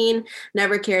 2016.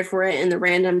 Never cared for it, and the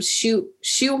random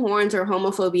shoehorns or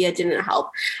homophobia didn't help.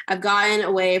 I've gotten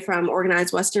away from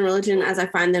organized Western religion as I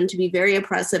find them to be very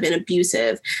oppressive and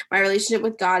abusive. My relationship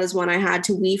with God is one I had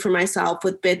to weave for myself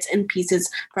with bits and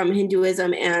pieces from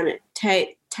Hinduism and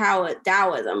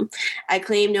Taoism. I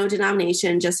claim no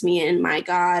denomination, just me and my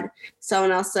God.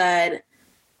 Someone else said,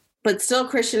 but still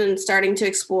Christian and starting to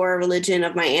explore religion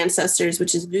of my ancestors,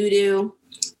 which is voodoo.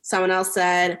 Someone else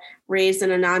said, raised in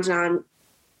a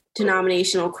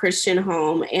non-denominational Christian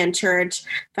home and church.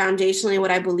 Foundationally,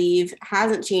 what I believe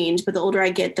hasn't changed, but the older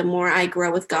I get, the more I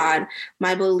grow with God.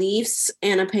 My beliefs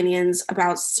and opinions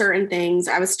about certain things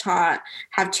I was taught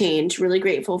have changed. Really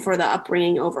grateful for the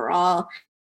upbringing overall.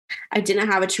 I didn't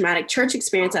have a traumatic church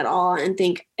experience at all and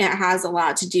think it has a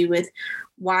lot to do with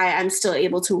why I'm still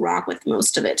able to rock with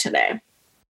most of it today.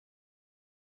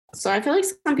 So I feel like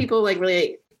some people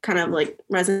really kind of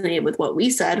resonate with what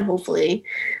we said, hopefully.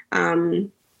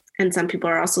 And some people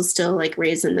are also still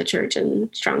raised in the church and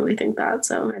strongly think that.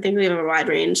 So I think we have a wide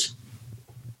range.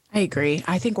 I agree.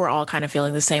 I think we're all kind of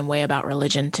feeling the same way about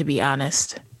religion, to be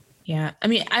honest. Yeah. I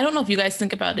mean, I don't know if you guys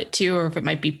think about it too, or if it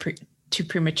might be too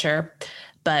premature,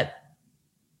 but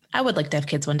I would like to have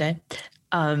kids one day.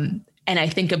 And I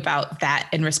think about that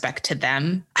in respect to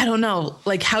them. I don't know,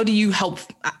 like, how do you help?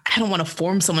 I don't want to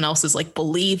form someone else's like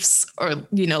beliefs or,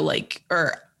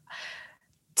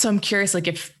 so I'm curious, like,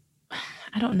 if,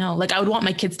 I don't know, like, I would want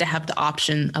my kids to have the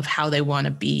option of how they want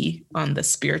to be on the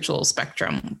spiritual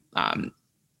spectrum,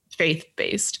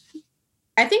 faith-based.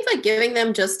 I think like giving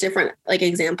them just different like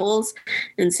examples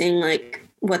and seeing like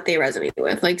what they resonate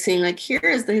with, like seeing like, here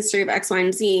is the history of X, Y,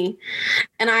 and Z.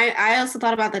 And I also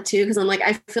thought about that too, because I'm like,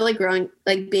 I feel like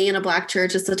being in a Black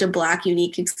church is such a Black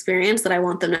unique experience that I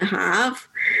want them to have.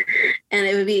 And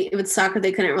it would suck if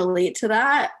they couldn't relate to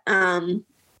that.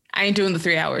 I ain't doing the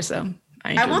 3 hours though.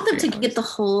 I want them to get the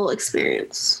whole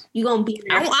experience. You gonna be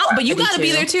there, but you gotta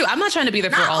be there too. I'm not trying to be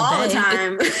there for all day. The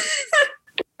time.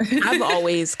 I've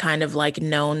always kind of like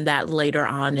known that later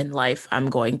on in life, I'm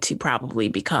going to probably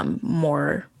become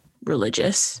more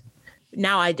religious.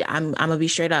 Now I'm gonna be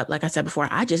straight up. Like I said before,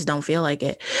 I just don't feel like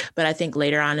it. But I think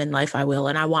later on in life I will.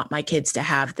 And I want my kids to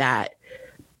have that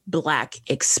Black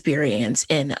experience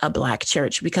in a Black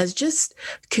church, because just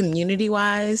community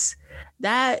wise,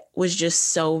 that was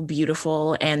just so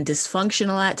beautiful and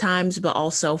dysfunctional at times, but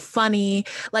also funny.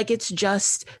 Like, it's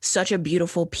just such a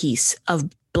beautiful piece of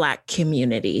Black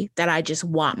community that I just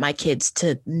want my kids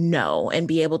to know and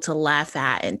be able to laugh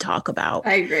at and talk about.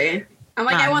 I agree. I'm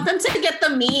like, I want them to get the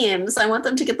memes. I want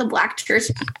them to get the Black church.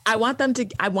 I want them to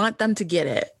get it. I want them to get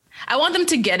it. I want them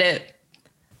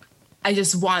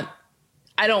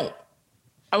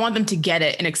to get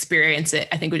it and experience it.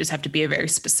 I think we just have to be a very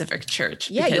specific church.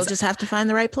 Yeah, you'll just have to find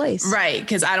the right place. Right,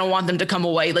 because I don't want them to come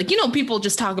away. Like, people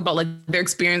just talk about like their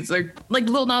experience, like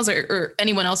Lil Nas or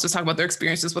anyone else just talk about their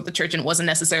experiences with the church, and it wasn't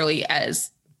necessarily as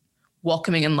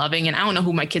welcoming and loving. And I don't know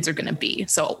who my kids are going to be.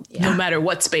 So no matter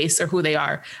what space or who they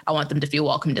are, I want them to feel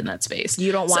welcomed in that space.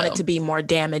 You don't want it to be more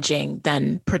damaging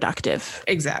than productive.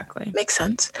 Exactly. Makes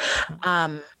sense.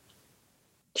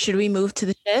 Should we move to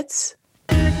the shits?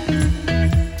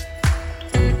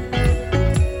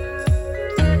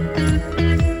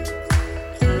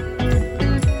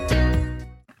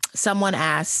 Someone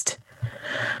asked,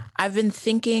 I've been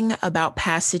thinking about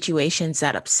past situations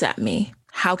that upset me.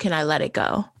 How can I let it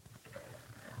go?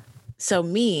 So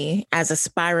me, as a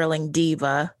spiraling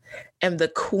diva, am the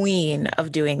queen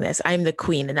of doing this. I'm the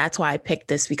queen. And that's why I picked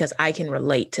this, because I can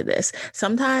relate to this.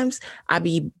 Sometimes I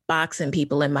be boxing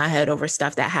people in my head over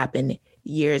stuff that happened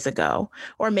years ago,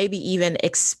 or maybe even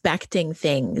expecting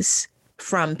things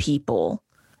from people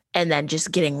and then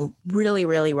just getting really,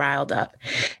 really riled up.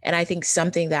 And I think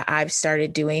something that I've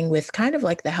started doing with kind of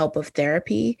like the help of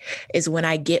therapy is when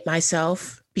I get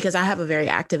myself, because I have a very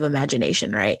active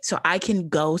imagination, right? So I can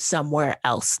go somewhere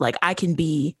else. Like, I can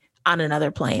be on another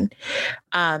plane.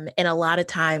 And a lot of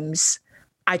times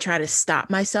I try to stop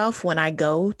myself when I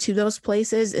go to those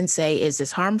places and say, is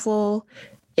this harmful?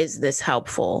 Is this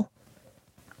helpful?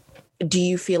 Do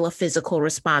you feel a physical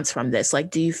response from this?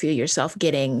 Like, do you feel yourself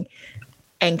getting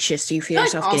anxious? Do you feel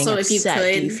yourself getting upset?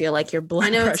 Do you feel like your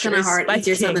blood pressure is spiking? I know it's kind of hard,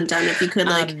 easier said than done. If you could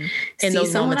in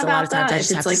those moments, a lot of times I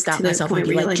just have to stop myself and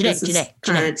be like,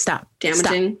 Janae, stop,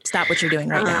 damaging. Stop what you're doing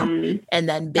right now. And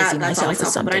then busy myself with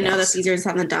something But I know else. that's easier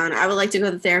said than done. I would like to go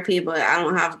to therapy, but I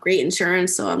don't have great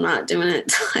insurance, so I'm not doing it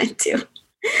until I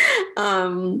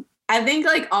do. I think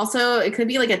like also it could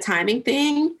be like a timing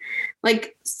thing.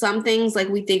 Like some things like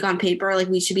we think on paper, like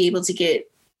we should be able to get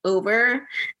over.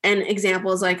 And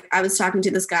examples, like I was talking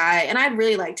to this guy and I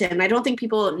really liked him. And I don't think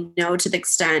people know to the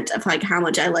extent of like how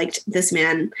much I liked this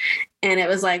man. And it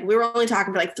was like, we were only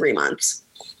talking for like 3 months.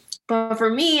 But for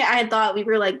me, I had thought we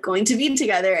were like going to be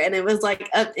together. And it was like,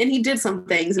 and he did some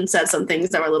things and said some things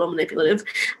that were a little manipulative.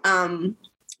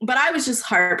 But I was just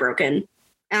heartbroken.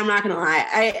 And I'm not going to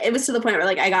lie. It was to the point where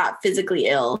like I got physically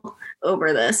ill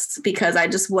over this because I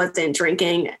just wasn't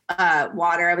drinking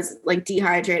water. I was like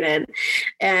dehydrated,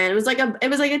 and it was like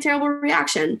a terrible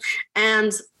reaction.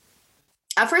 And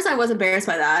at first I was embarrassed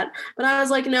by that, but I was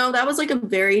like, no, that was like a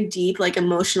very deep, like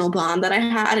emotional bond that I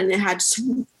had, and it had just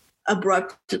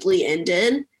abruptly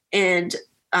ended and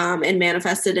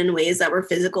manifested in ways that were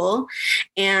physical.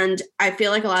 And I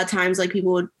feel like a lot of times like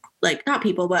people would like, not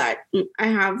people, but I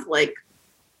have like,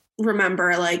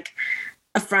 remember like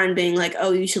a friend being like,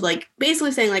 oh, you should like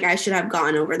basically saying like I should have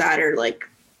gotten over that or like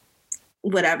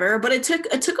whatever. But it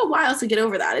took a while to get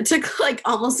over that. It took like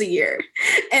almost a year.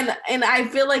 And I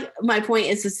feel like my point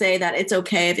is to say that it's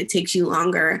okay if it takes you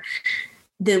longer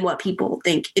than what people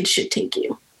think it should take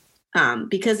you.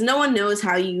 Because no one knows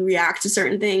how you react to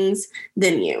certain things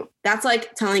than you. That's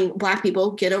like telling Black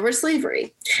people, get over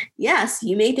slavery. Yes,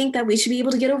 you may think that we should be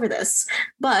able to get over this,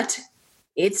 but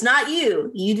it's not you.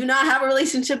 You do not have a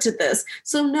relationship to this.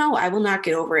 So no, I will not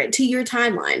get over it, to your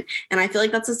timeline. And I feel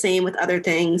like that's the same with other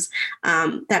things,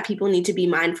 that people need to be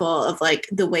mindful of, like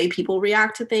the way people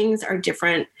react to things are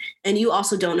different. And you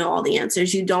also don't know all the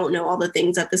answers. You don't know all the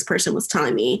things that this person was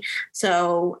telling me.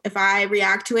 So if I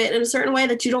react to it in a certain way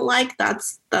that you don't like,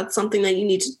 that's something that you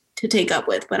need to take up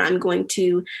with. But I'm going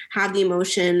to have the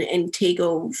emotion and take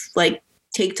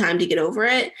time to get over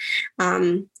it.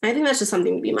 I think that's just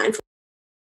something to be mindful.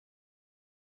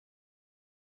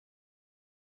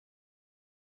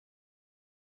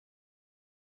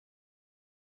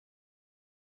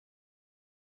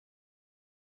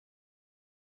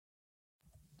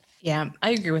 Yeah, I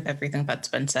agree with everything that's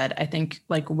been said. I think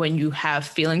like when you have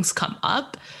feelings come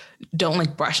up, don't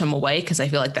like brush them away, because I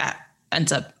feel like that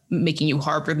ends up making you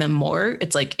harbor them more.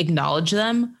 It's like acknowledge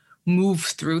them, move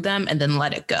through them, and then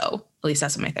let it go. At least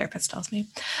that's what my therapist tells me.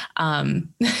 And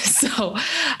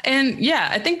yeah,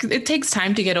 I think it takes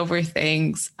time to get over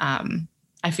things.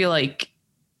 I feel like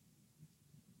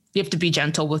you have to be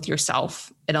gentle with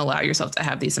yourself and allow yourself to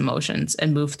have these emotions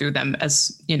and move through them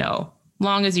as,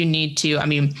 long as you need to. I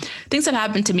mean, things have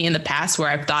happened to me in the past where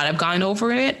I've thought I've gone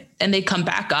over it and they come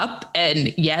back up,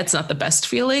 and yeah, it's not the best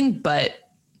feeling, but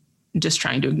just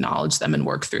trying to acknowledge them and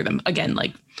work through them. Again,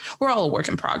 like we're all a work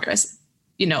in progress.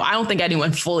 I don't think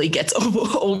anyone fully gets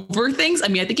over things. I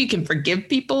mean, I think you can forgive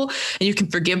people and you can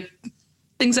forgive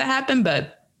things that happen,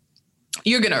 but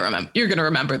you're going to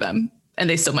remember them, and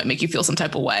they still might make you feel some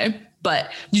type of way,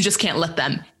 but you just can't let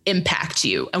them impact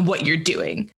you and what you're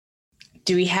doing.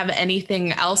 Do we have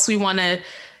anything else we want to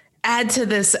add to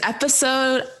this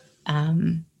episode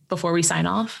before we sign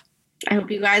off? I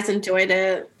hope you guys enjoyed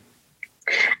it.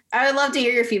 I would love to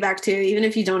hear your feedback too, even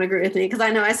if you don't agree with me, because I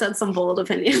know I said some bold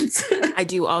opinions. I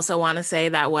do also want to say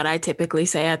that what I typically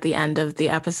say at the end of the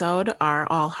episode are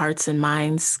all hearts and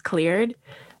minds cleared.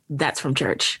 That's from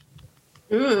church.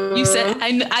 Ooh. You said,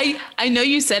 I know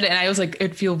you said it, and I was like,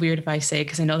 it'd feel weird if I say it,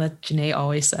 because I know that Janae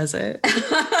always says it.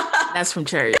 That's from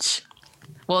church.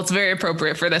 Well, it's very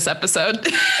appropriate for this episode.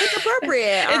 It's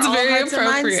appropriate. It's are very all hearts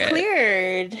appropriate. And minds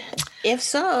cleared? If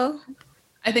so,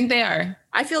 I think they are.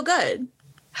 I feel good.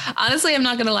 Honestly, I'm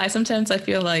not going to lie. Sometimes I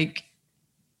feel like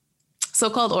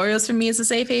So-Called Oreos for me is a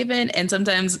safe haven. And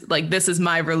sometimes like this is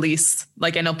my release.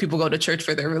 Like I know people go to church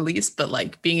for their release, but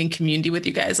like being in community with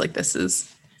you guys, like this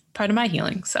is part of my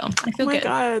healing. So I feel good. Oh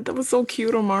my God, that was so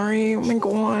cute, Amari. Oh my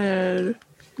God.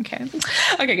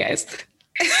 Okay, guys.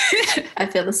 I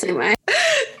feel the same way.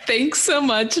 Thanks so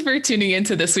much for tuning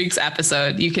into this week's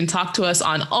episode. You can talk to us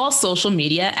on all social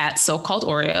media at So-Called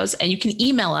Oreos, and you can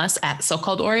email us at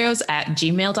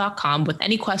socalledoreos@gmail.com with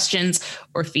any questions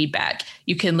or feedback.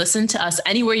 You can listen to us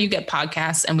anywhere you get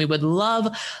podcasts, and we would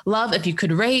love if you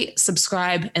could rate,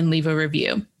 subscribe, and leave a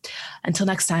review. Until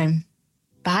next time,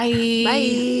 bye.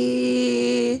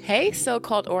 Bye. Hey,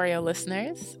 So-Called Oreo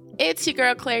listeners. It's your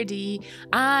girl, Claire D.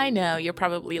 I know you're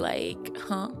probably like,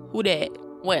 who dat?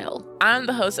 Well, I'm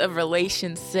the host of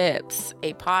Relationships,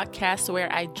 a podcast where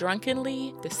I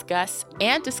drunkenly discuss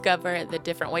and discover the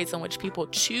different ways in which people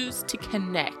choose to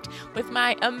connect with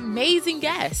my amazing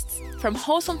guests. From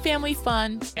wholesome family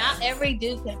fun. Not every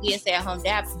dude can be a stay-at-home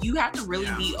dad. You have to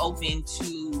really be open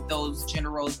to those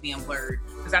gender roles being blurred.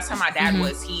 Because that's how my dad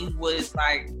was. He was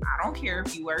like, I don't care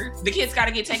if you work. The kids got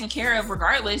to get taken care of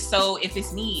regardless. So if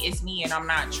it's me, and I'm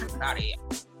not tripping about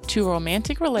it. To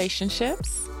romantic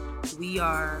relationships. We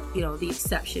are, the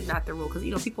exception, not the rule.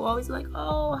 Because, people always like,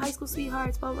 oh, high school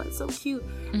sweethearts, blah, blah, it's so cute.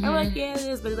 And we're like, yeah, it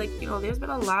is. But, there's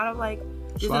been a lot of, a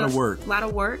lot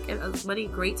of work. And as many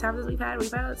great times as we've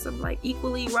had some,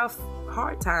 equally rough,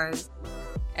 hard times.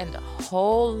 And a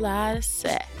whole lot of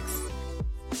sex.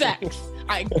 Sex.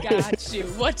 I got you.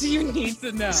 What do you need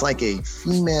to know? It's like a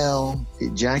female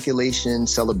ejaculation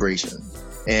celebration.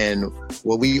 And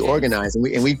what we organize,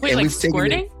 and we've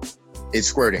squirting? It's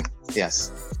squirting,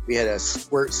 yes. We had a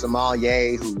squirt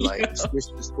sommelier who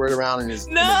swished the squirt around in his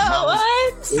mouth.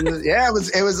 What?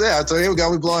 It was there. So here we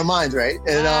go, we're blowing minds, right?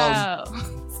 And wow.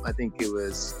 I think it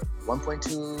was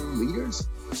 1.2 liters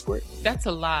per squirt. That's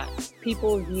a lot.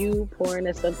 People view porn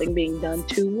as something being done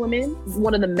to women.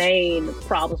 One of the main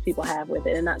problems people have with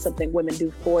it, and not something women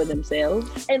do for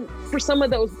themselves. And for some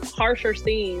of those harsher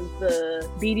scenes, the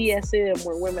BDSM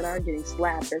where women are getting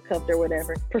slapped or cuffed or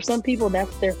whatever, for some people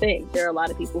that's their thing. There are a lot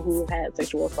of people who have had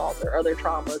sexual assault or other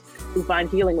traumas who find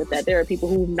healing with that. There are people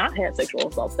who have not had sexual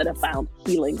assaults that have found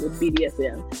healing with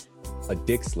BDSM. A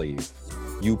dick sleeve,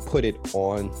 you put it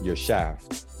on your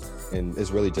shaft, and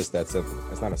it's really just that simple.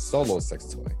 It's not a solo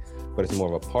sex toy, but it's more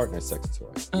of a partner sex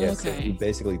toy. Oh, yes, okay. so you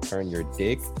basically turn your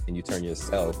dick and you turn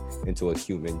yourself into a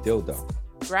human dildo.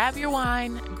 grab your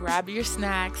wine, grab your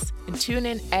snacks, and tune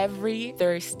in every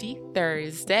Thirsty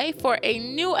Thursday for a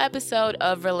new episode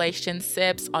of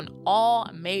Relationships on all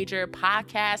major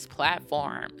podcast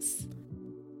platforms.